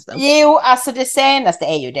senaste? Jo, alltså det senaste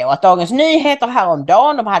är ju då att Dagens Nyheter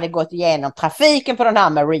häromdagen, de hade gått igenom trafiken på den här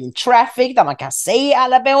Marine Traffic där man kan se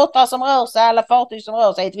alla båtar som rör sig, alla fartyg som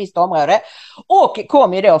rör sig i ett visst område, och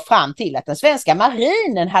kom ju då fram till att den svenska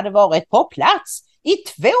marinen hade varit på plats i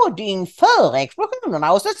 2 dygn före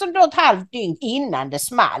explosionerna och så då ett halvt dygn innan det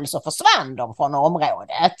small så försvann de från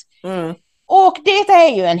området. Och detta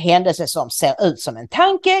är ju en händelse som ser ut som en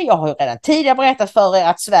tanke. Jag har ju redan tidigare berättat för er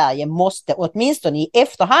att Sverige måste åtminstone i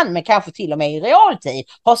efterhand, men kanske till och med i realtid,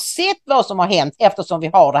 ha sett vad som har hänt eftersom vi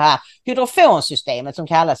har det här hydrofonsystemet som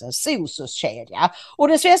kallas en SOSUS-kedja. Och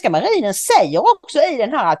den svenska marinen säger också i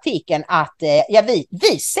den här artikeln att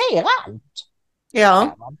vi ser allt.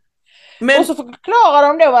 Ja. Och så förklarar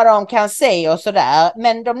de då vad de kan se och sådär.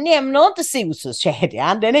 Men de nämner inte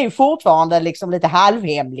SOSUS-kedjan. Den är ju fortfarande liksom lite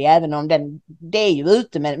halvhemlig, även om det är ju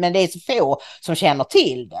ute. Men det är så få som känner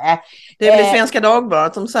till det. Det är väl Svenska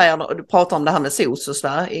Dagbladet som pratar om det här med SOSUS,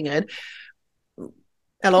 va, Ingrid?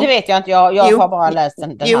 Eller? Det vet jag inte. Jag har bara läst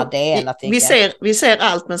den här DN-artikeln. Vi ser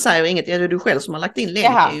allt men säger inget. Det är du själv som har lagt in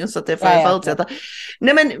länken, så att det får jag förutsätta.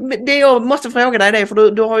 Nej, men det jag måste fråga dig är,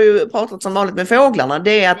 för du har ju pratat som vanligt med fåglarna,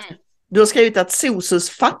 det är att du har skrivit att SOSUS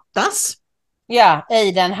fattas. Ja,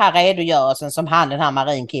 i den här redogörelsen som den här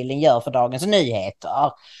marinkillen gör för Dagens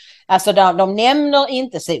Nyheter. Alltså de nämner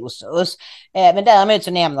inte SOSUS, men däremot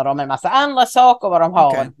så nämner de en massa andra saker, vad de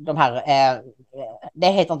har, de här, det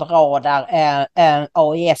heter inte radar,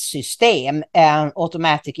 AIS-system,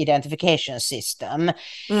 Automatic Identification System.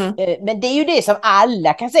 Men det är ju det som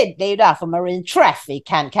alla kan se, det är ju därför Marine Traffic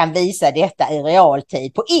kan visa detta i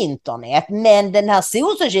realtid på internet, men den här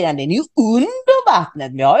SOSUS-kedjan, den är ju under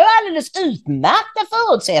vattnet. Vi har ju alldeles utmärkta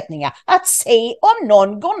förutsättningar att se om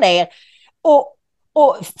någon går ner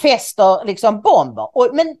och fäster liksom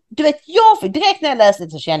bomber. Men du vet, direkt när jag läste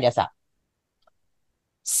det så kände jag så här: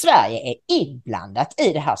 Sverige är inblandat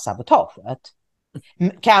i det här sabotaget.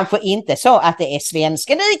 Kanske inte så att det är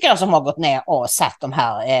svenska dykare som har gått ner och satt de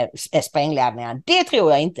här sprängladdningarna. Det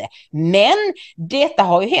tror jag inte. Men detta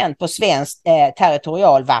har ju hänt på svenskt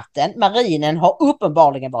territorialvatten. Marinen har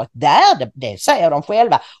uppenbarligen varit där. Det säger de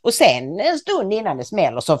själva. Och sen en stund innan det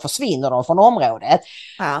smäller så försvinner de från området.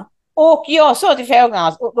 Ja. Och jag sa till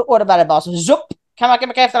fåglarna, och det var bara så zopp, kan man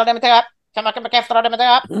bekräfta eller dementera? Kan man bekräfta eller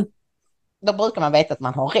dementera? Då brukar man veta att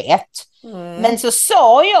man har rätt. Men så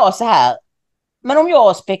sa jag så här: men om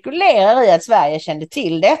jag spekulerar i att Sverige kände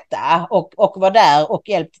till detta och var där och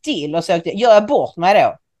hjälpte till och sökte, gör jag bort mig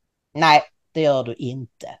då? Nej, det gör du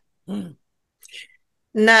inte.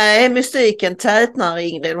 Nej, mystiken tätnar,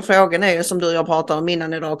 Ingrid, och frågan är ju som du och jag pratade om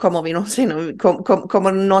innan idag, kommer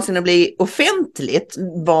det någonsin att bli offentligt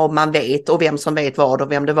vad man vet och vem som vet vad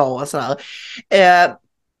och vem det var och sådär.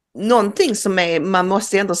 Någonting som man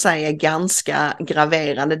måste ändå säga är ganska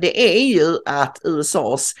graverande, det är ju att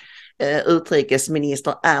USAs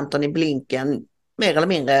utrikesminister Antony Blinken mer eller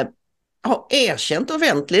mindre har erkänt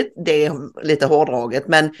offentligt, det är lite hårdraget,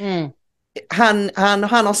 men han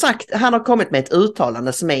har kommit med ett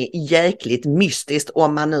uttalande som är jäkligt mystiskt,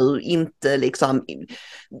 om man nu inte liksom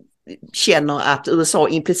känner att USA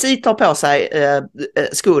implicit tar på sig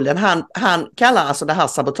skulden. Han kallar alltså det här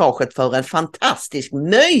sabotaget för en fantastisk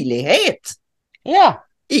möjlighet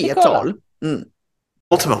i ett tal.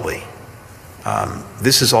 Ultimately,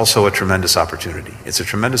 this is also a tremendous opportunity. It's a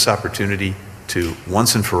tremendous opportunity to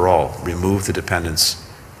once and for all remove the dependence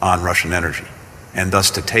on Russian energy, and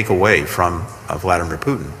thus to take away from Vladimir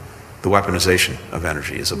Putin the weaponization of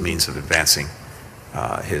energy as a means of advancing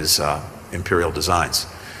his imperial designs.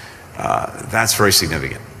 That's very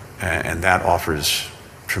significant, and that offers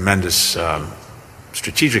tremendous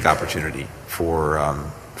strategic opportunity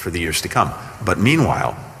for the years to come. But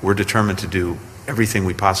meanwhile, we're determined to do everything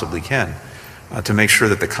we possibly can to make sure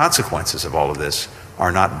that the consequences of all of this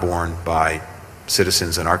are not borne by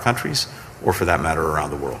citizens in our countries, or for that matter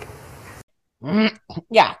around the world.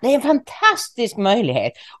 Ja, det är en fantastisk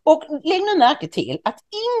möjlighet. Och lägg nu märke till att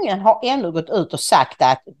ingen har ännu gått ut och sagt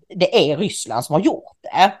att det är Ryssland som har gjort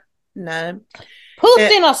det. Nej.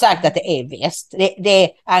 Putin har sagt att det är väst, det är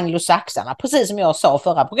anglosaxarna, precis som jag sa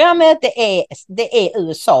förra programmet, det är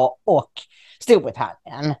USA och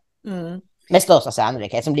Storbritannien med största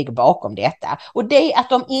sannolikhet som ligger bakom detta. Och det är att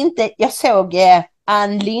de inte, jag såg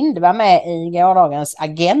Ann Lind var med i gårdagens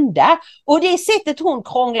Agenda, och det sättet hon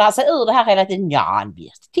krånglar sig ur det här hela tiden. Ja, han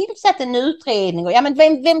tillsatt en utredning, och ja, men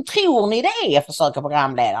vem tror ni det är, försöker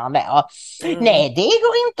programledaren där. Nej, det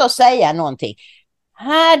går inte att säga någonting.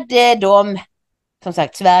 Hade de, som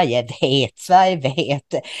sagt, Sverige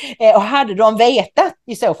vet. Och hade de vetat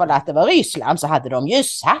i så fall att det var Ryssland, så hade de ju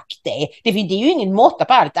sagt det. Det är ju ingen måtta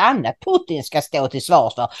på allt annat Putin ska stå till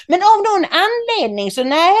svars för. Men av någon anledning så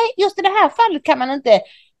nej, just i det här fallet kan man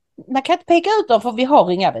kan inte peka ut dem, för vi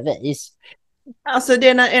har inga bevis. Alltså det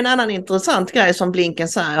är en annan intressant grej som Blinken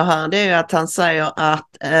säger här, det är ju att han säger att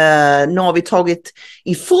nu har vi tagit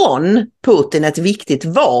ifrån Putin ett viktigt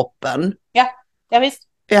vapen. Ja. Ja, visst.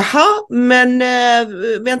 Jaha, men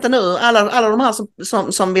vänta nu, alla de här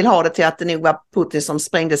som vill ha det till att det nog var Putin som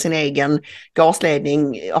sprängde sin egen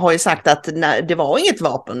gasledning har ju sagt att nej, det var inget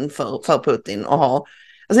vapen för Putin att ha.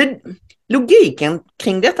 Alltså, logiken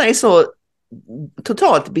kring detta är så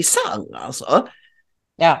totalt bisarr alltså.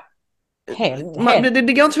 Ja, helt.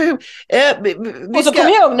 Det går inte ihop. Och så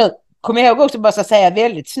kom jag ihåg också, bara ska säga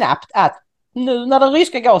väldigt snabbt, att nu när den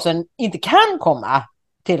ryska gasen inte kan komma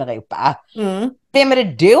till Europa, vem är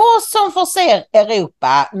det då som förser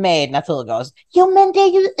Europa med naturgas? Jo, men det är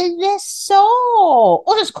ju USA!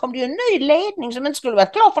 Och så kom det ju en ny ledning som inte skulle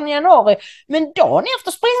varit klar från januari, men dagen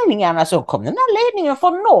efter sprängningarna så kom den här ledningen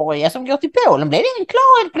från Norge som går till Polen. Blev den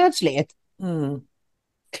klar helt plötsligt?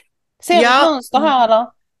 Ser du ett mönster här eller?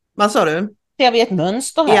 Vad sa du? Ser vi ett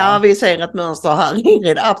mönster här? Ja, vi ser ett mönster här,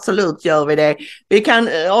 Ingrid. Absolut gör vi det. Vi kan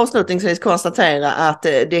avslutningsvis konstatera att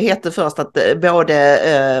det hette först att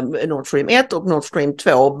både Nord Stream 1 och Nord Stream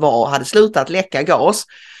 2 hade slutat läcka gas.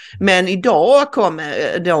 Men idag kom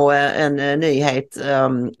då en nyhet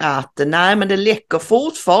att nej, men det läcker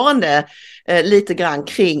fortfarande lite grann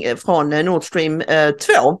från Nord Stream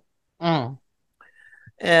 2.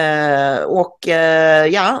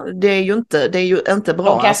 Ja, det är ju inte bra.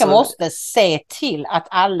 De kanske måste se till att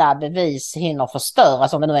alla bevis hinner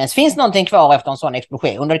förstöras om det nu ens finns någonting kvar efter en sån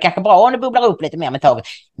explosion. Och det är kanske bra om det bubblar upp lite mer med taget.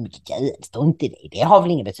 Men inte det har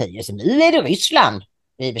väl ingen betydelse. Nu är det Ryssland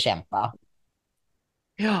vi bekämpar.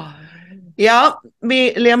 Ja,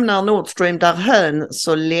 vi lämnar Nord Stream därhän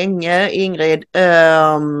så länge, Ingrid.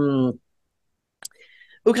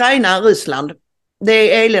 Ukraina, Ryssland.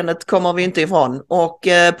 Det eländet kommer vi inte ifrån. Och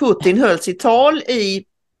Putin höll sitt tal i,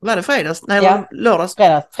 var det fredags? Nej, ja. Lördags.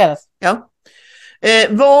 Fredags. Ja.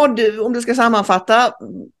 Om du ska sammanfatta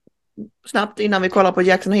snabbt innan vi kollar på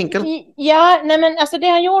Jackson och Hinkle. Ja, nej men alltså det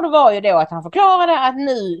han gjorde var ju då att han förklarade att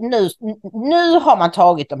nu har man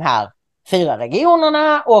tagit de här 4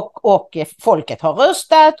 regionerna och folket har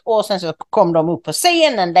röstat och sen så kom de upp på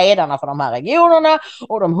scenen, ledarna för de här regionerna,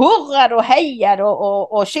 och de hurrade och hejade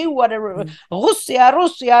och tjoade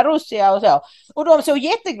Russia och så. Och de såg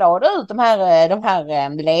jätteglada ut, de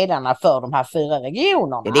här ledarna för de här 4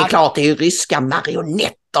 regionerna. Det är klart, det är ju ryska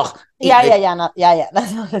marionetter. Ja.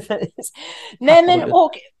 Nej men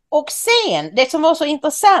och sen, det som var så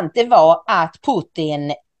intressant, det var att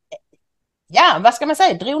Putin, vad ska man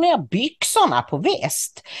säga, drog ner byxorna på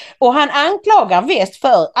väst. Och han anklagar väst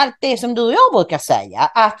för allt det som du och jag brukar säga.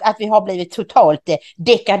 Att vi har blivit totalt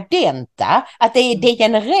dekadenta. Att det är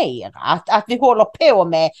degenererat. Att vi håller på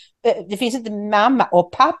med, det finns inte mamma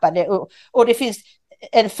och pappa. Och det finns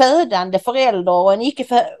en födande förälder och en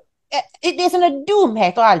det är sådana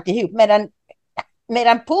dumheter alltihop.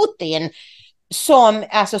 Medan Putin, som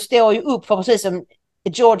alltså står ju upp för, precis som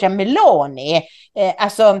Giorgia Meloni,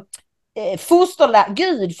 alltså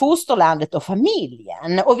Gud, fosterlandet och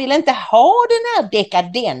familjen, och vill inte ha den här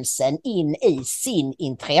dekadensen in i sin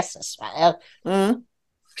intressesfär.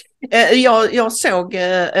 Jag såg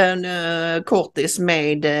en kortis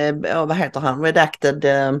med, vad heter han, redacted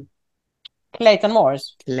Clayton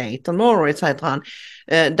Morris heter han,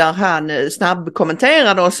 där han snabb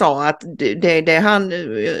kommenterade och sa att det han,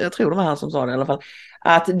 jag tror det var han som sa det i alla fall,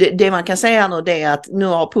 att det man kan säga nu, det är att nu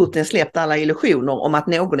har Putin släppt alla illusioner om att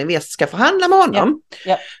någon i väst ska förhandla med honom.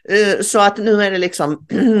 Ja. Så att nu är det liksom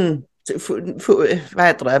vad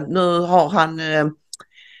heter det, nu har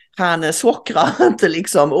han sockrar inte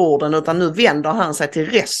liksom orden, utan nu vänder han sig till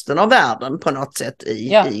resten av världen på något sätt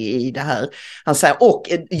i det här. Han säger, och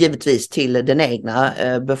givetvis till den egna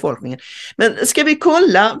befolkningen. Men ska vi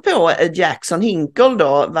kolla på Jackson Hinkle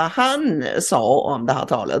då, vad han sa om det här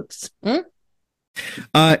talet?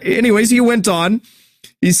 Anyways, he went on.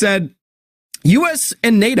 He said, U.S.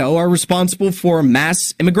 and NATO are responsible for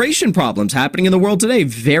mass immigration problems happening in the world today.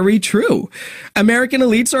 Very true. American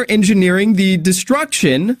elites are engineering the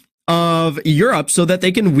destruction of Europe so that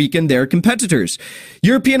they can weaken their competitors.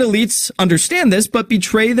 European elites understand this, but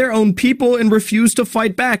betray their own people and refuse to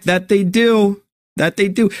fight back. That they do.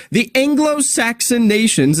 The Anglo-Saxon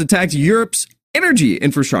nations attacked Europe's energy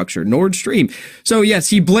infrastructure, Nord Stream. So yes,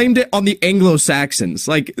 he blamed it on the Anglo-Saxons.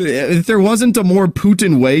 Like, if there wasn't a more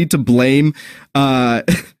Putin way to blame,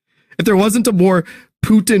 if there wasn't a more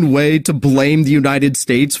Putin way to blame the United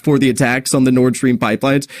States for the attacks on the Nord Stream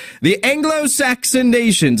pipelines? The Anglo-Saxon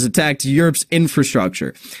nations attacked Europe's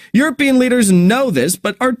infrastructure. European leaders know this,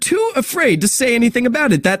 but are too afraid to say anything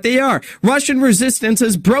about it. That they are. Russian resistance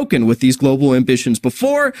has broken with these global ambitions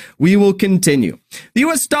before. We will continue. The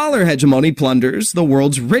U.S. dollar hegemony plunders the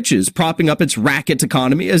world's riches, propping up its racket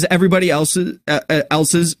economy as everybody else's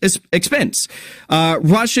expense.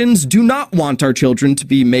 Russians do not want our children to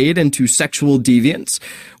be made into sexual deviants.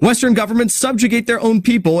 Western governments subjugate their own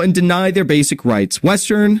people and deny their basic rights.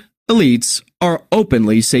 Western elites are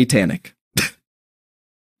openly satanic.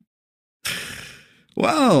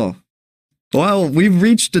 Well, we've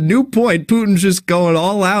reached a new point. Putin's just going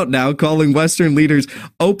all out now, calling Western leaders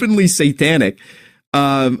openly satanic.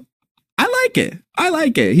 I like it.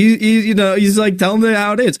 He's like telling them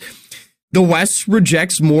how it is. The West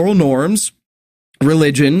rejects moral norms,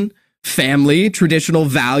 religion, family, traditional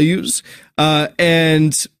values,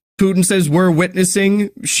 and Putin says we're witnessing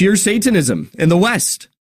sheer Satanism in the West.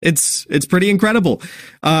 It's pretty incredible.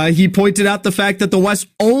 He pointed out the fact that the West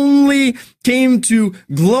only came to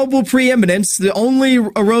global preeminence, that only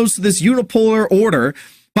arose to this unipolar order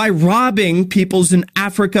by robbing peoples in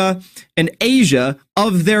Africa and Asia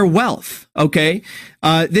of their wealth. Okay,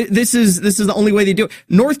 this is the only way they do it.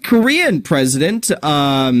 North Korean President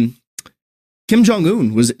Kim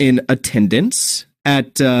Jong-un was in attendance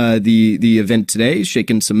at the event today,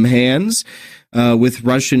 shaking some hands with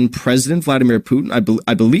Russian President Vladimir Putin.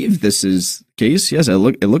 I believe this is the case. Yes, it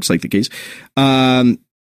looks like the case.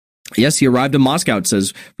 Yes, he arrived in Moscow, it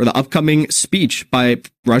says, for the upcoming speech by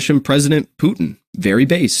Russian President Putin. Very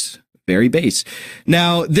base. Very base.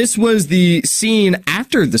 Now, this was the scene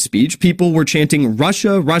after the speech. People were chanting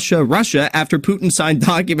Russia, Russia, Russia after Putin signed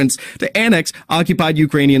documents to annex occupied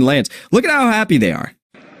Ukrainian lands. Look at how happy they are.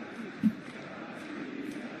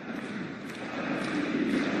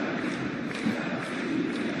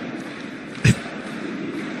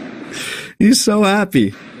 He's so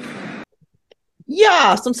happy.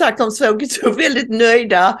 Ja, som sagt, de såg så väldigt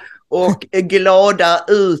nöjda och glada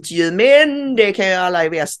ut ju, men det kan ju alla i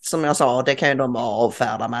väst, som jag sa, det kan ju de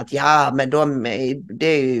avfärda med att ja, men de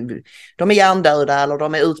är hjärndöda, eller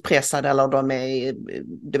de är utpressade, eller de är,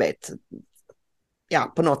 du vet,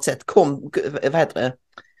 ja, på något sätt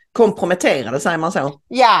komprometterade, säger man så?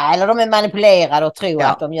 Ja, eller de är manipulerade och tror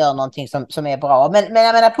att de gör någonting som är bra. Men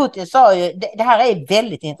jag menar, Putin sa ju, det här är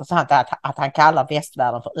väldigt intressant att han kallar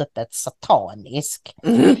västvärlden för öppet satanisk.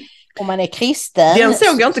 Om man är kristen... Den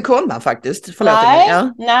såg jag inte komma faktiskt.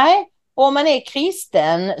 Nej. Om man är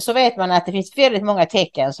kristen så vet man att det finns väldigt många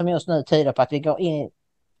tecken som just nu tyder på att vi går in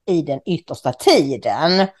i den yttersta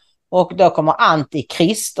tiden. Och då kommer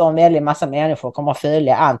antikrist, och en väldigt massa människor kommer att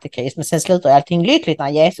följa antikrist. Men sen slutar allting lyckligt när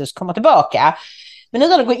Jesus kommer tillbaka. Men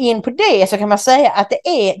utan att gå in på det så kan man säga att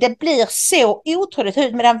det blir så otroligt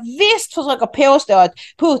högt. Medan väst försöker påstå att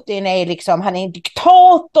Putin är liksom, han är en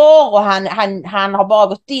diktator och han har bara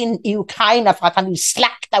gått in i Ukraina för att han vill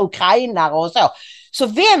slakta ukrainare och så. Så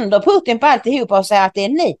vänder Putin på alltihop och säger att det är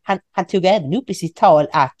ni. Han tog även upp i sitt tal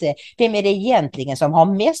att vem är det egentligen som har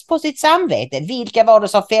mest på sitt samvete? Vilka var det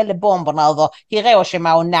som fällde bomberna över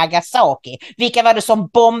Hiroshima och Nagasaki? Vilka var det som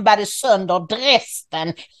bombade sönder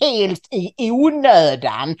Dresden helt i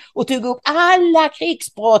onödan? Och tog upp alla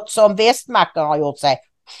krigsbrott som västmakten har gjort sig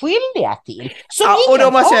skyldiga till. Och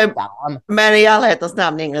då måste jag, men i allhetens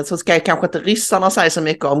namn, Ingrid, så ska kanske inte ryssarna säga så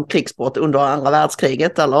mycket om krigsbrott under andra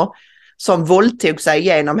världskriget, eller? Som våldtog sig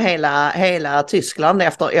genom hela Tyskland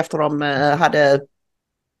efter de hade...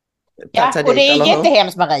 Ja, och det är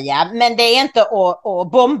jättehemskt, Maria, men det är inte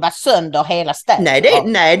att bomba sönder hela städer. Nej,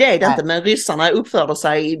 det är det inte, men ryssarna uppförde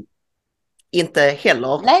sig inte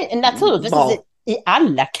heller. Nej, naturligtvis bra. I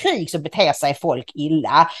alla krig så beter sig folk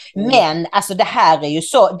illa. Men alltså det här är ju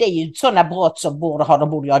så, det är ju sådana brott som borde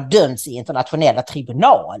ha dömts i internationella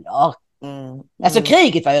tribunaler. Alltså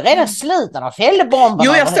kriget var ju redan slut när de fällde bomberna.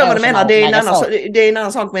 Jo, jag förstår vad du menar. Det är en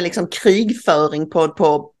annan sak med liksom krigföring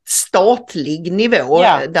på statlig nivå.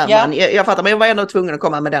 Jag fattar, men jag var ändå tvungen att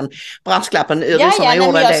komma med den brasklappen. Ryssarna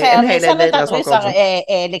gjorde en hel del vidare saker också.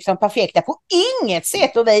 Är liksom perfekta på inget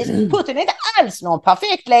sätt och vis. Putin är inte alls någon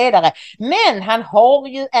perfekt ledare, men han har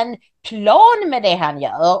ju en plan med det han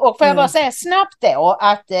gör. Och får jag bara säga snabbt då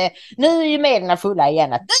att nu är ju medierna fulla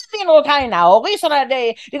igen att nu vinner Ukraina och ryssarna,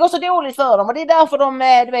 det går så dåligt för dem och det är därför de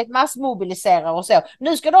massmobiliserar och så.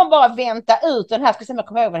 Nu ska de bara vänta ut den här, ska se om jag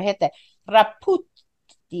kommer ihåg vad det hette,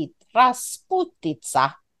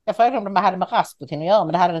 Rasputitsa. jag frågade om de hade med Rasputin att göra,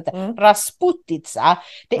 men det hade det inte. Rasputitsa,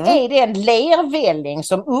 det är den lervälling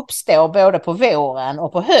som uppstår både på våren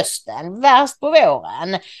och på hösten, värst på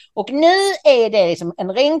våren. Och nu är det liksom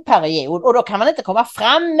en regnperiod och då kan man inte komma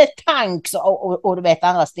fram med tanks och du vet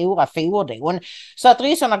andra stora fordon. Så att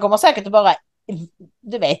ryssarna kommer säkert att bara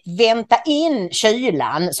vänta in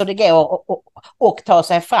kylan så det går och ta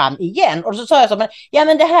sig fram igen. Och så sa jag så,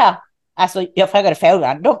 men det här, alltså jag frågade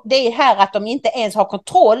frågan, det är här att de inte ens har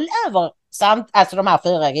kontroll över alltså de här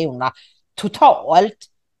 4 regionerna totalt.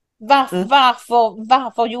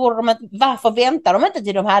 Varför gjorde de inte, varför väntar de inte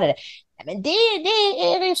till de hade det? Men det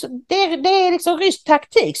är liksom rysk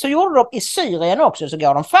taktik. Så gjorde de i Syrien också, så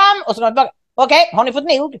går de fram och så de bara, okej, har ni fått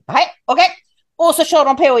nog? Nej, okej. Och så kör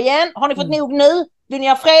de på igen. Har ni fått nog nu? Vill ni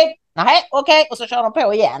ha fred? Nej, okej. Och så kör de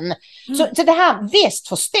på igen. Så det här väst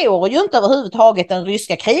förstår ju inte överhuvudtaget den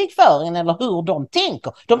ryska krigföringen eller hur de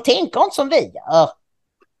tänker. De tänker inte som vi gör.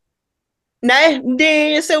 Nej,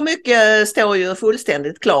 det är så mycket står ju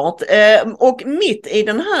fullständigt klart. Och mitt i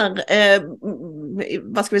den här,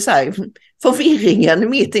 vad ska vi säga, förvirringen,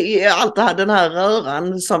 mitt i allt det här, den här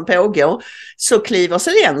röran som pågår, så kliver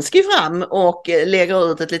Zelensky fram och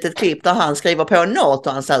lägger ut ett litet klipp där han skriver på en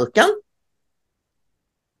NATO-ansökan.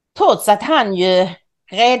 Trots att han ju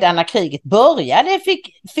redan när kriget började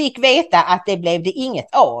fick veta att det blev det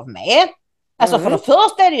inget av med. Alltså för det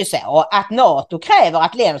första är det ju så att NATO kräver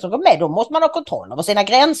att länder som går med, då måste man ha kontroll över sina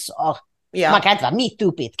gränser. Ja. Man kan inte vara mitt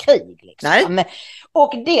uppe i ett krig. Liksom. Nej.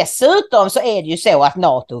 Och dessutom så är det ju så att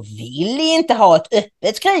NATO vill inte ha ett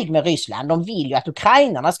öppet krig med Ryssland. De vill ju att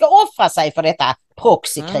ukrainarna ska offra sig för detta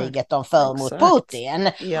proxykriget de för mot Putin.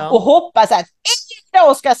 Ja. Och hoppas att en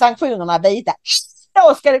dag ska sanktionerna bita, en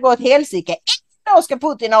dag ska det gå åt helsike, en dag ska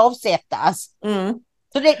Putin avsättas.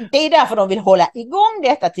 Så det är därför de vill hålla igång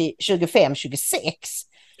detta till 25-26.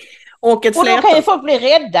 Och då kan ju folk bli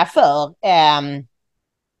rädda för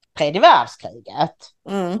tredje världskriget.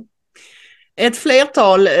 Ett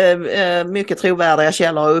flertal mycket trovärdiga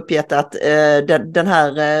källor har uppgett att den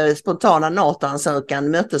här spontana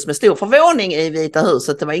NATO-ansökan möttes med stor förvåning i Vita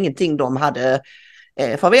huset. Det var ingenting de hade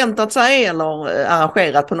förväntat sig eller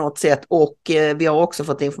arrangerat på något sätt. Och vi har också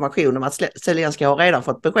fått information om att Zelensky har redan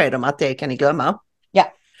fått besked om att det kan ni glömma.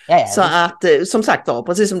 Ja. Så att som sagt då,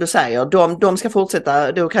 precis som du säger, de ska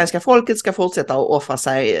fortsätta, det ukrainska folket ska fortsätta att offra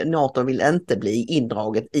sig. NATO vill inte bli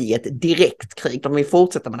indraget i ett direkt krig. De vill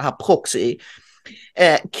fortsätta med det här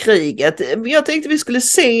proxykriget. Jag tänkte vi skulle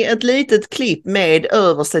se ett litet klipp med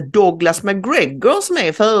överste Douglas McGregor som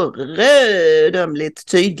är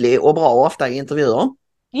föredömligt tydlig och bra ofta i intervjuer.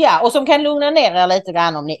 Ja, och som kan lugna ner er lite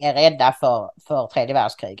grann om ni är rädda för tredje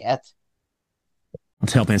världskriget.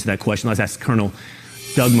 To help answer that question, let's ask Colonel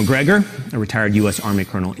Doug McGregor, a retired U.S. Army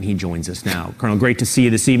colonel, and he joins us now. Colonel, great to see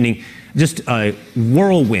you this evening. Just a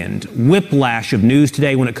whirlwind, whiplash of news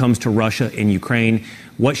today when it comes to Russia and Ukraine.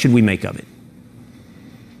 What should we make of it?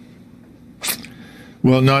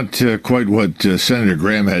 Well, not quite what Senator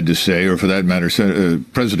Graham had to say, or for that matter,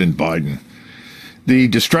 President Biden. The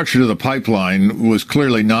destruction of the pipeline was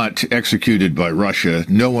clearly not executed by Russia.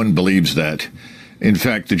 No one believes that. In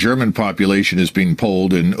fact, the German population has been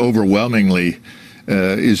polled and overwhelmingly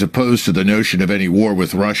is opposed to the notion of any war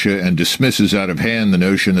with Russia and dismisses out of hand the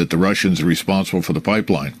notion that the Russians are responsible for the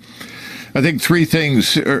pipeline. I think 3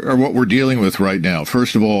 things are what we're dealing with right now.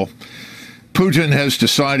 First of all, Putin has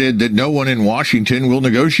decided that no one in Washington will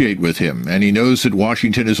negotiate with him, and he knows that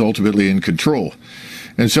Washington is ultimately in control.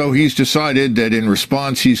 And so he's decided that in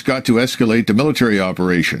response he's got to escalate the military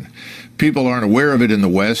operation. People aren't aware of it in the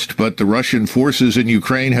West, but the Russian forces in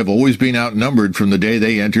Ukraine have always been outnumbered from the day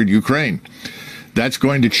they entered Ukraine. That's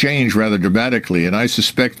going to change rather dramatically, and I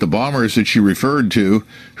suspect the bombers that you referred to,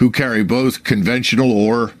 who carry both conventional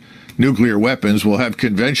or nuclear weapons, will have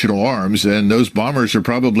conventional arms, and those bombers are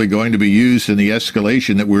probably going to be used in the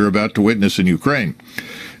escalation that we're about to witness in Ukraine.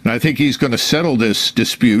 And I think he's going to settle this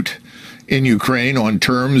dispute in Ukraine on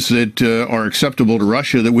terms that are acceptable to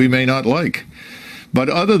Russia that we may not like. But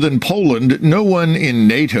other than Poland, no one in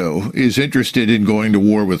NATO is interested in going to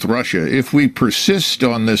war with Russia. If we persist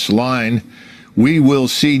on this line, we will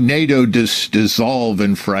see NATO dissolve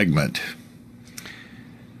and fragment.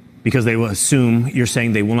 Because they will assume, you're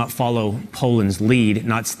saying they will not follow Poland's lead,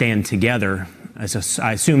 not stand together.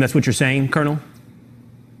 I assume that's what you're saying, Colonel?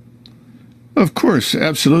 Of course,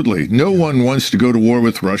 absolutely. No one wants to go to war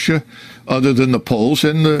with Russia other than the Poles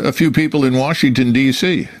and a few people in Washington,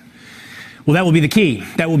 D.C. Well, that will be the key.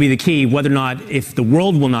 That will be the key, whether or not, if the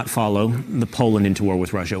world will not follow the Poland into war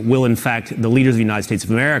with Russia, will, in fact, the leaders of the United States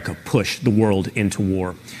of America push the world into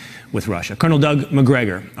war with Russia. Colonel Doug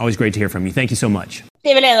McGregor, always great to hear from you. Thank you so much.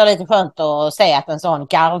 det är väl ändå lite skönt att säga att en sån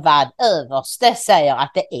garvad överste säger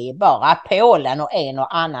att det är bara Polen och en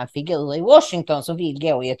och annan figur i Washington som vill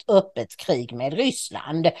gå i ett öppet krig med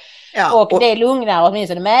Ryssland. Ja, och det lugnar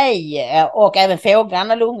åtminstone mig, och även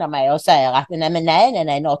fåglarna lugnar mig och säger att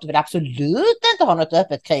nej, NATO vill absolut inte ha något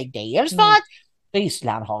öppet krig. Dels för att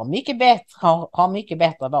Ryssland har mycket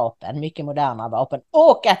bättre vapen, mycket modernare vapen,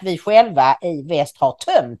 och att vi själva i väst har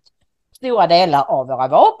tömt stora delar av våra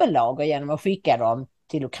vapenlager genom att skicka dem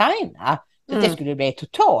till Ukraina. Det skulle bli ett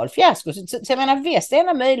total fiasko. Så jag menar, väst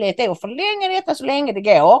enda möjlighet är att förlänga detta så länge det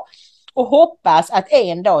går och hoppas att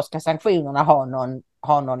en dag ska sanktionerna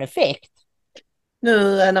ha någon effekt.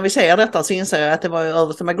 Nu när vi säger detta så inser jag att det var ju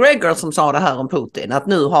överste McGregor som sa det här om Putin, att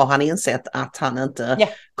nu har han insett att han inte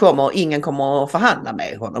ingen kommer att förhandla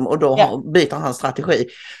med honom, och då byter han strategi.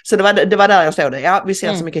 Så det var där jag såg det. Ja, vi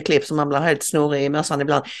ser så mycket klipp som man blir helt snurrig i mössan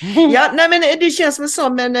ibland. Ja, nej, men det känns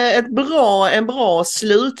som en bra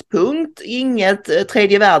slutpunkt. Inget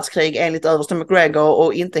tredje världskrig enligt överste McGregor,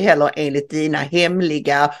 och inte heller enligt dina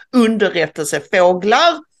hemliga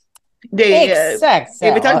underrättelsefåglar. Exakt så.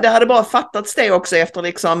 Jag vet inte, det hade bara fattats det också efter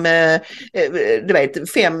liksom, du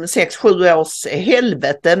vet, 5, 6, 7 års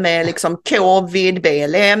helvete med liksom covid,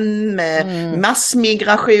 BLM,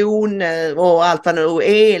 massmigration och allt vad nu,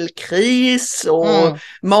 elkris och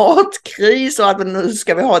matkris, och att nu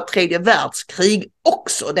ska vi ha ett tredje världskrig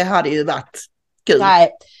också. Det hade ju varit kul.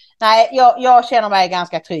 Nej, jag känner mig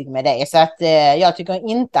ganska trygg med det, så att jag tycker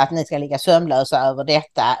inte att ni ska ligga sömnlösa över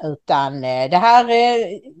detta, utan det här...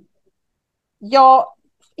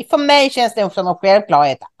 för mig känns det som en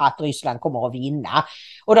självklarhet att Ryssland kommer att vinna.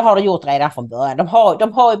 Och det har det gjort redan från början. De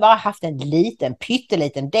har ju bara haft en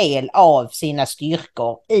pytteliten del av sina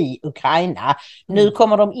styrkor i Ukraina. Nu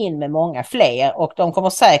kommer de in med många fler, och de kommer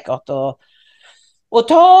säkert att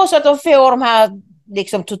ta så att de får de här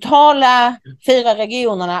liksom totala 4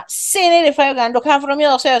 regionerna. Sen är det frågan, då kanske de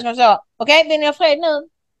gör så som jag sa. Okej, vill ni ha fred nu?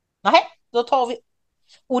 Nej, då tar vi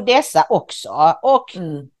Odessa också. Och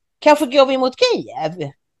kanske går vi mot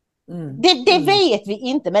Kiev. Det vet vi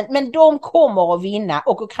inte, men de kommer att vinna,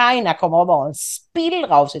 och Ukraina kommer att vara en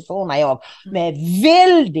spillra av sitt forna jag med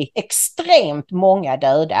väldigt extremt många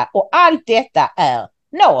döda, och allt detta är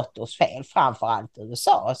NATOs fel, framförallt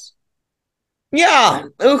USAs. Ja,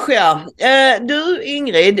 usch ja. Du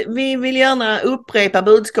Ingrid, vi vill gärna upprepa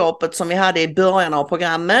budskapet som vi hade i början av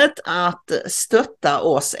programmet, att stötta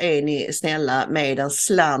oss är ni snälla med en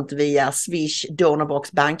slant via Swish,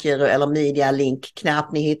 Donorbox, bankgiro eller media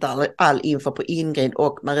link-knapp. Ni hittar all info på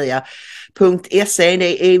ingridochmaria.se.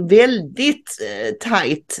 Det är väldigt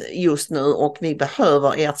tajt just nu, och vi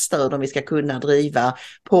behöver ert stöd om vi ska kunna driva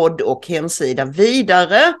podd och hemsida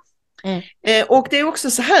vidare. Och det är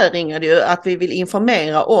också så här, Ingrid, att vi vill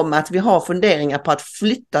informera om att vi har funderingar på att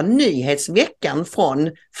flytta nyhetsveckan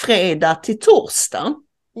från fredag till torsdag.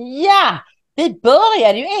 Ja, vi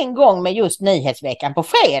började ju en gång med just nyhetsveckan på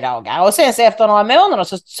fredagar, och sen så efter några månader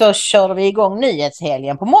så körde vi igång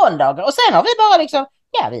nyhetshelgen på måndagar, och sen har vi bara liksom,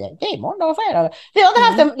 det är måndag och fredag. Vi har inte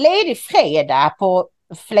haft en ledig fredag på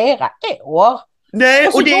flera år. Nej,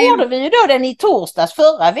 och så gjorde vi ju då den i torsdags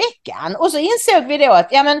förra veckan, och så insåg vi då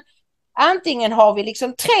att antingen har vi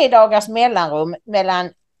liksom 3 dagars mellanrum mellan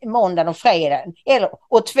måndag och fredag,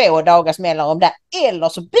 och 2 dagars mellanrum där, eller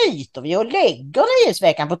så byter vi och lägger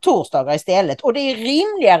nyhetsveckan på torsdagar istället, och det är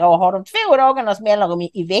rimligare att ha de 2 dagarnas mellanrum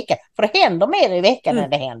i veckan, för det händer mer i veckan än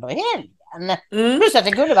det händer i helgen. Plus att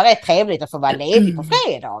det kunde vara rätt trevligt att få vara ledig på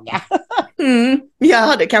fredagar.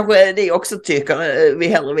 Ja, det kanske det också tycker. Vi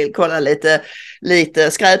hellre vill kolla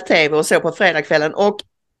lite skräp-tv och så på fredagskvällen. Och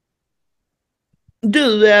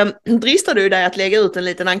du dristade ju dig att lägga ut en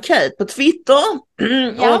liten enkät på Twitter.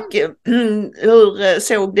 Och hur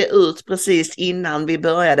såg det ut precis innan vi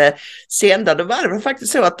började sända? Då var det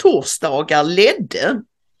faktiskt så att torsdagar ledde.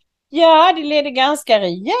 Ja, det ledde ganska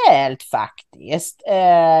rejält faktiskt.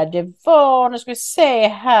 Det var, nu ska vi se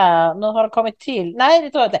här, nu har det kommit till, nej det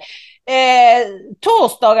tror jag inte.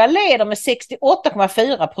 Torsdagar leder med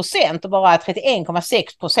 68,4% och bara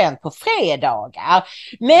 31,6% på fredagar.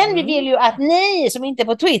 Men vi vill ju att ni som inte är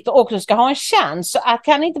på Twitter också ska ha en chans, så att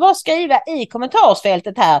kan ni inte bara skriva i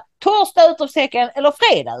kommentarsfältet här torsdag utropstecken eller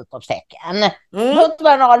fredag utropstecken. Det får inte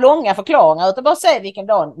vara några långa förklaringar, utan bara säg vilken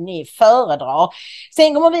dag ni föredrar.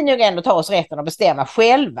 Sen kommer vi nog ändå ta oss rätten att bestämma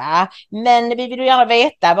själva, men vi vill ju gärna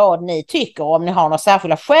veta vad ni tycker, om ni har några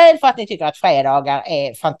särskilda skäl för att ni tycker att fredagar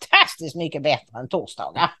är fantastiskt mycket bättre än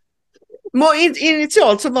torsdagar.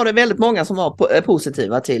 Initialt så var det väldigt många som var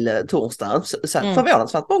positiva till torsdag,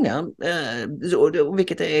 förvånansvärt många,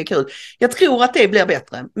 vilket är kul. Jag tror att det blir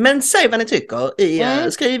bättre, men säg vad ni tycker,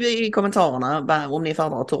 skriv i kommentarerna om ni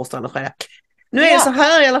föredrar torsdag eller fredag. Nu är det så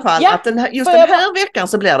här i alla fall att just den här veckan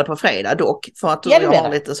så blir det på fredag dock. För att jag har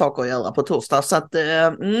lite saker att göra på torsdag. Så att,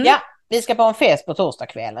 Ja, vi ska på en fest på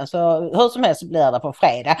torsdagskvällen. Så hur som helst så blir det på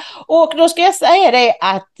fredag. Och då ska jag säga det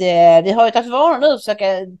att vi har ju tagit vana nu att försöka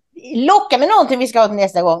locka med någonting vi ska ha till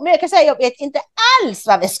nästa gång. Men jag kan säga jag vet inte alls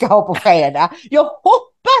vad vi ska ha på fredag. Jag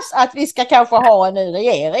hoppas att vi ska kanske ha en ny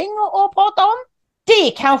regering att prata om.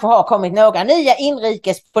 Det kanske har kommit några nya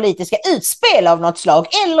inrikespolitiska utspel av något slag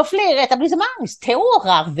eller fler etablissemangets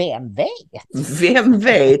tårar, vem vet? Vem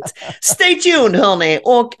vet? Stay tuned hörni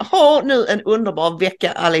och ha nu en underbar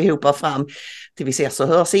vecka allihopa fram till vi ses och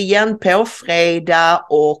hörs igen på fredag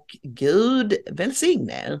och Gud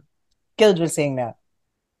välsigne. Gud välsigne.